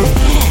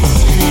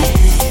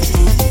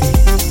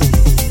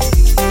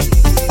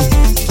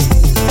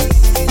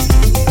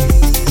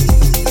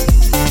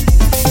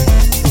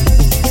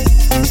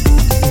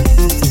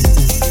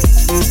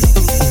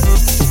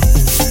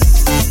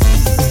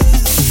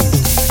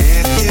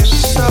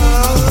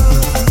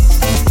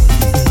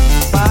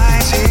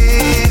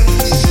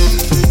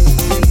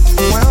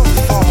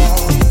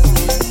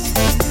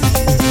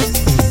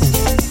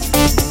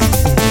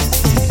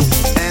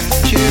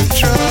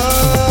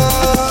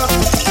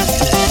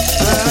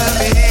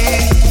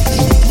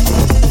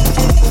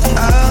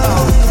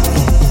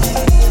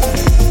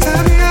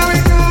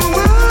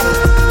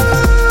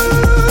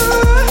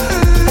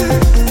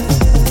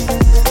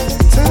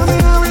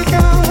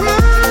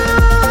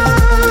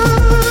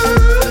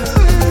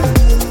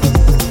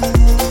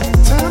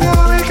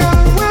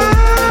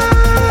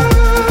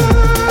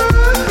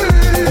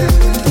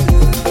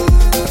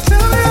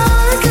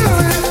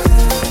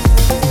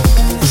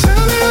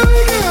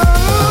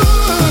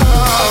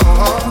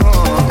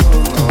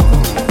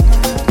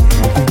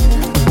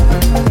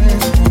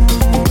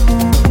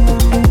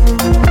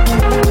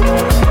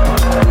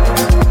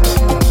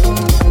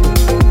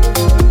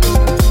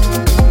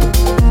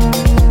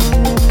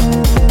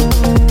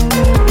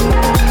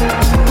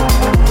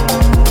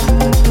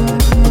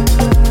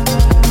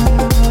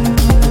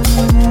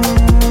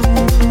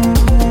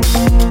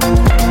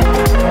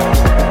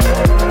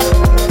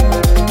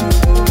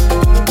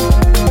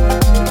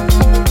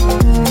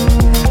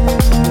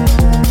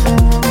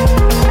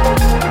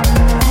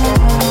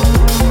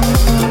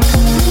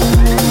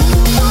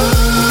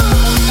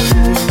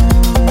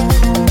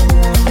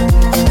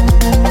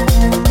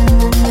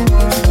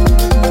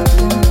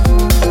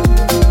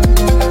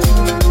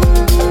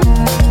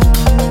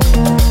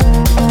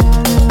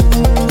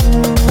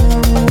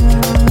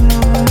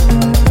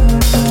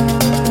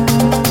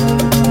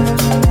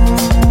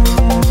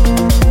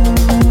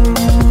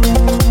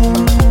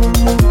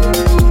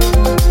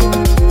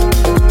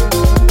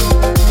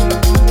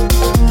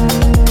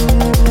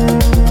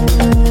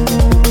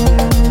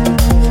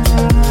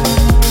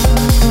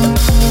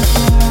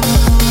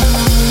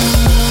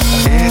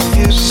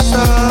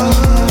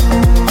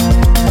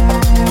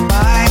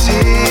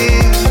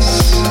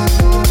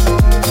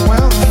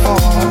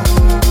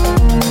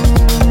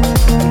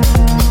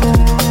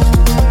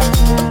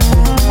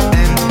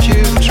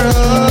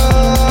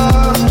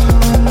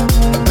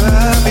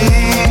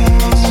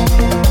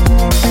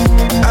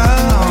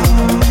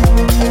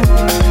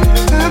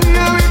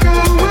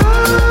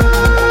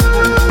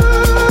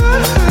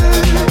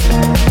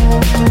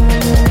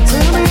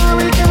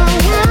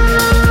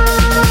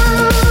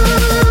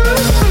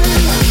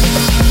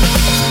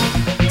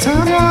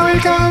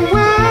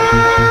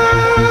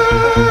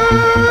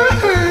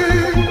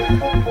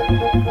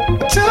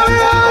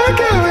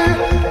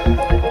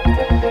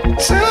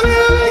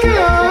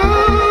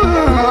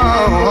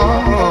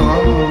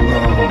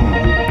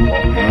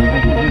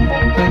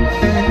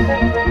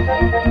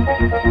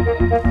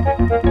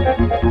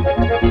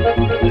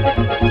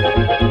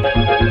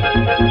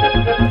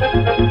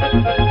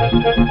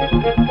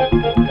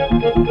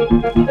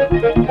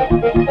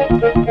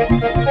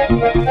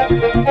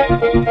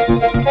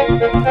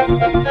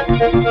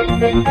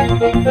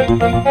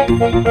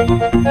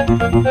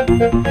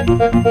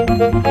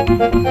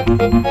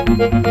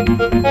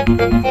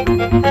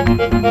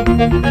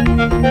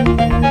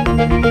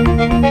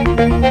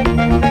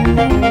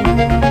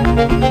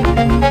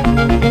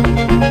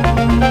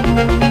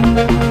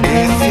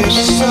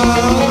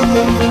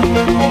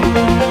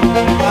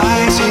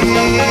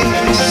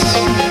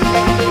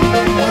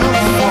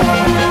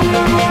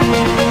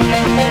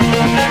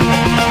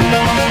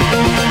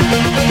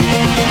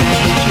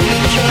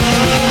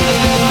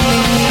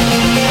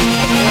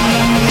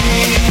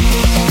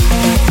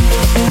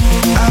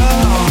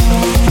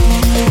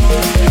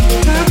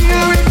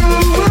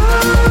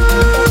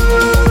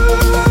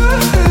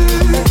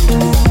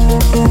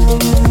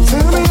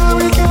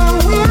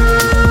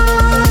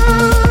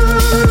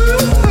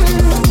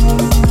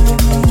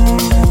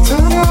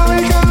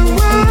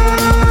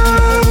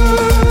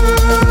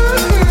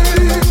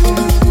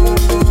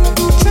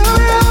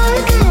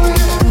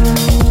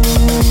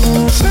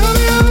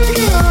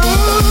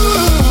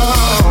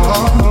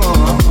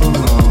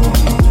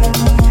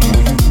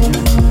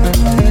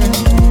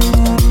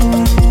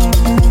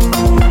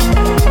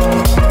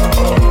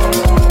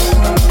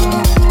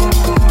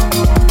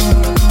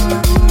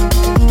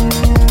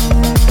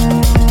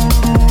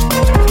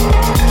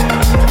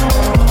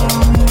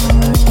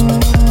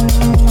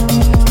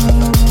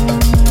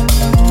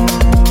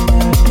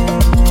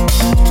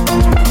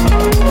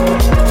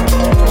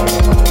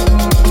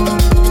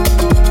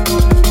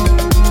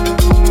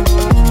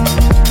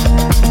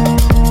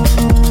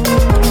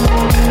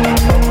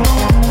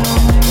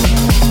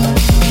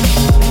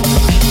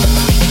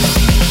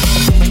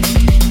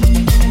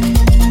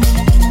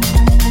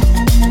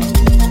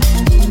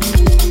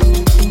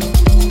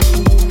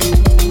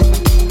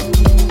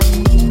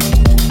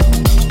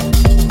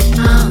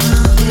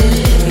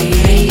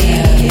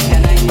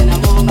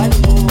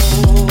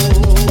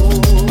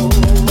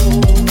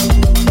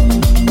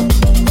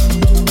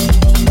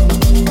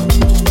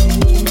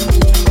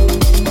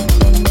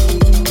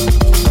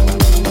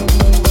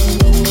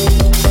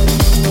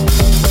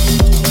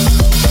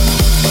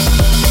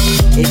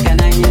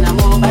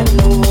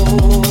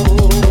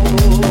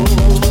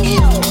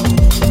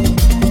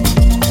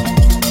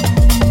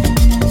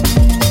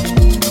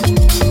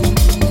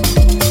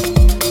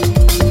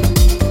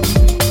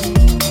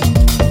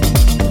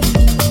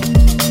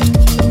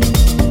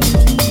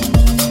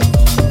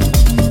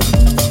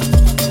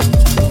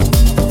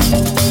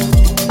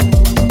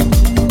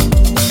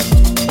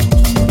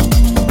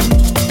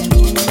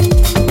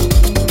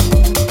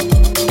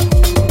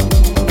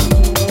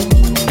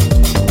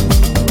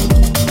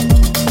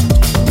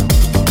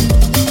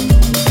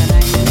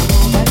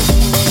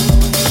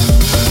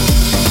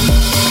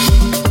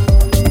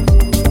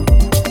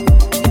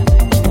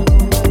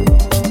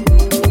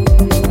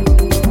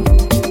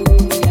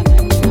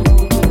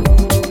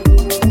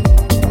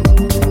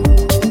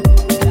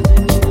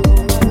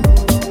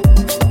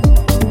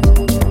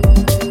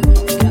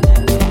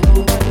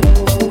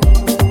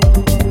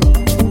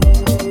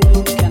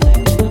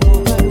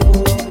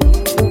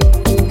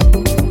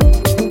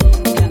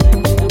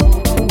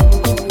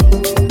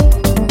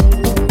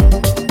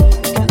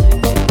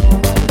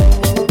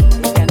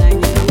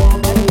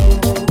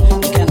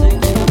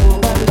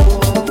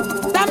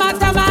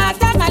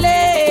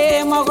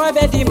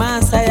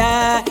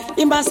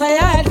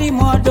 masaya di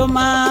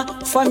modoma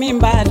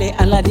fomimbale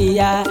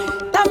aladia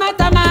tama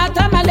tama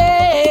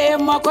tamale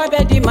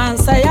mokobe di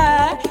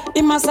mansaya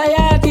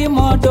imasaya di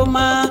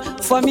modoma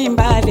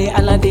fomimbale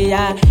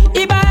aladia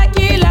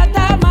ibaki la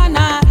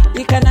tamana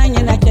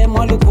ikananye na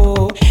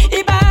kemoluko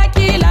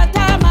ibaki la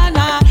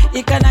tamana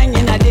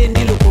ikananye na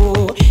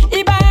deniluko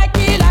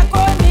ibaki la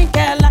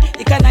komikela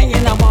ikananye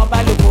na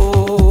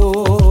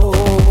mobaluko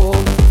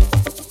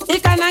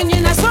ikananye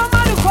na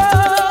somaluko.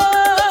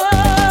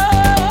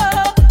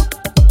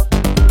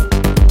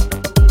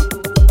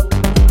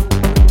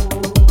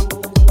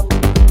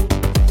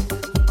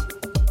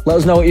 Let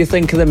us know what you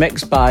think of the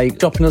mix by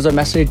dropping us a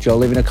message or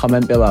leaving a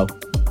comment below.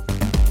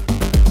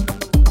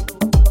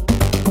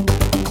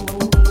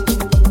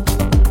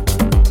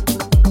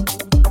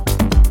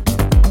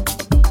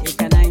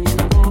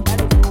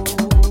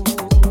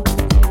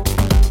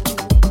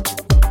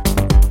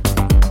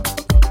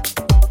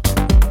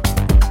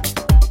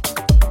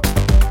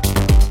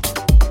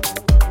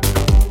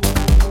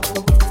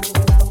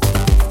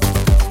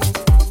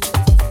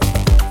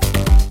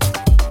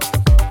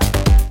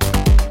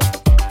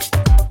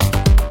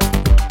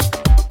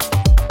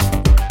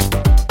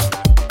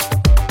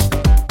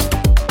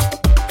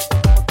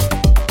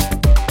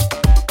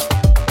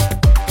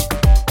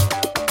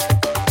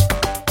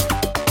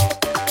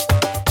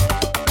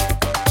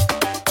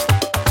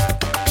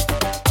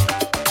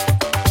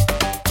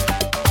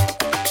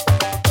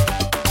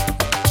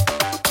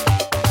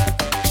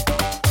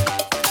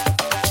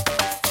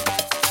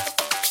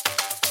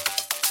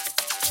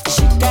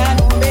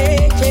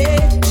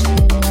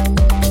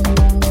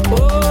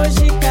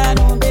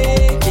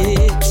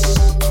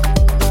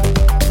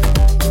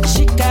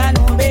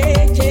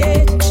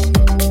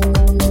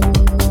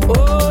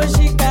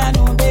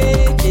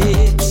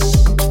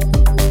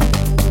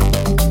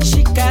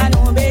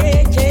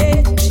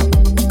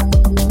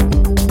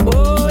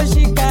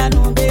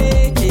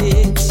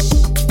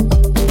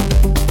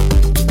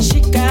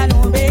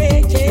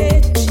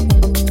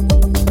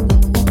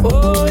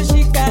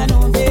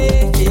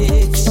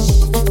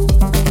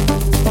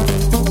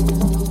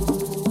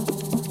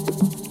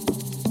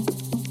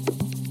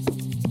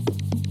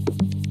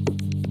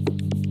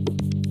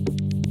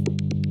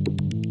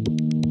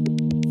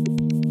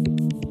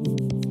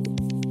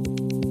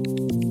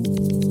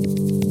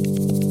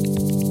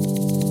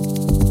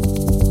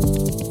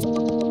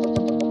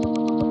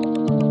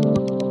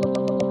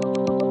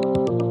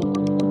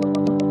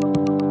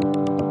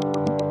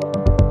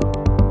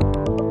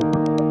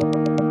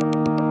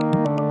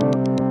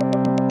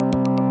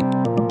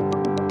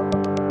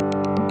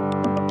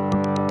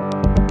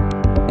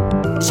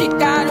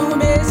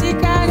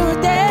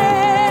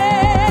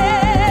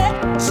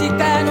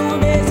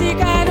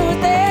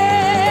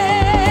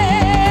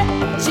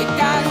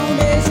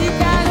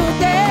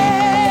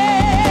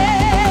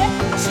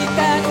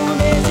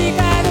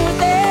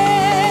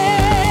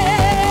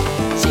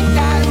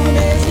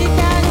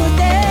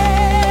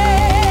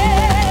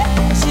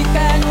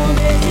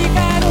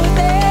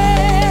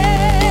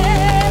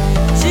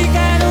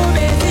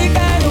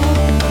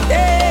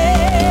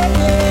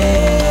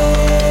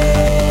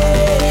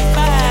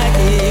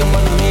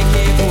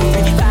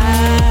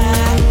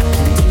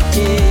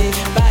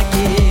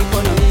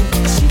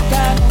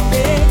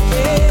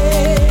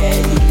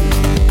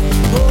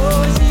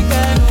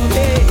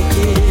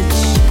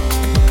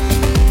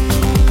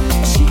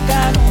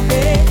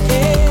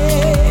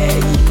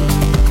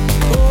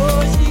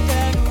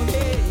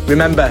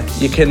 Remember,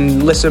 you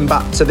can listen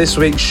back to this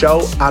week's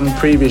show and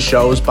previous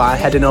shows by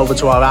heading over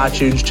to our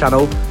iTunes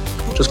channel.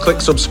 Just click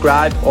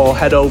subscribe or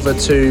head over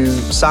to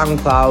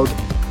SoundCloud,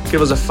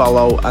 give us a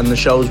follow, and the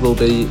shows will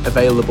be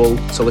available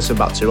to listen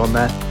back to on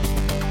there.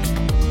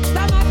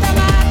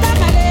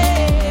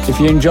 If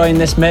you're enjoying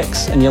this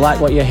mix and you like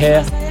what you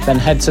hear, then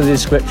head to the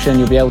description.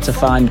 You'll be able to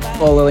find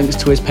all the links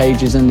to his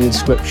pages in the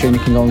description. You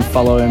can go and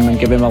follow him and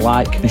give him a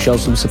like and show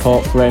some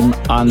support for him.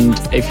 And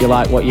if you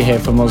like what you hear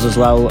from us as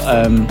well,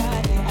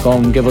 go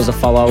and give us a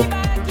follow.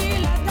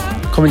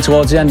 Coming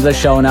towards the end of the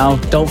show now,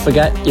 don't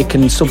forget you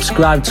can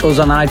subscribe to us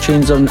on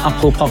iTunes and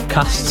Apple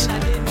Podcasts,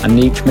 and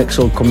each mix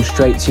will come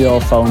straight to your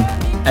phone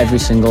every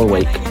single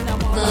week.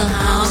 The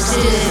house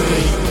is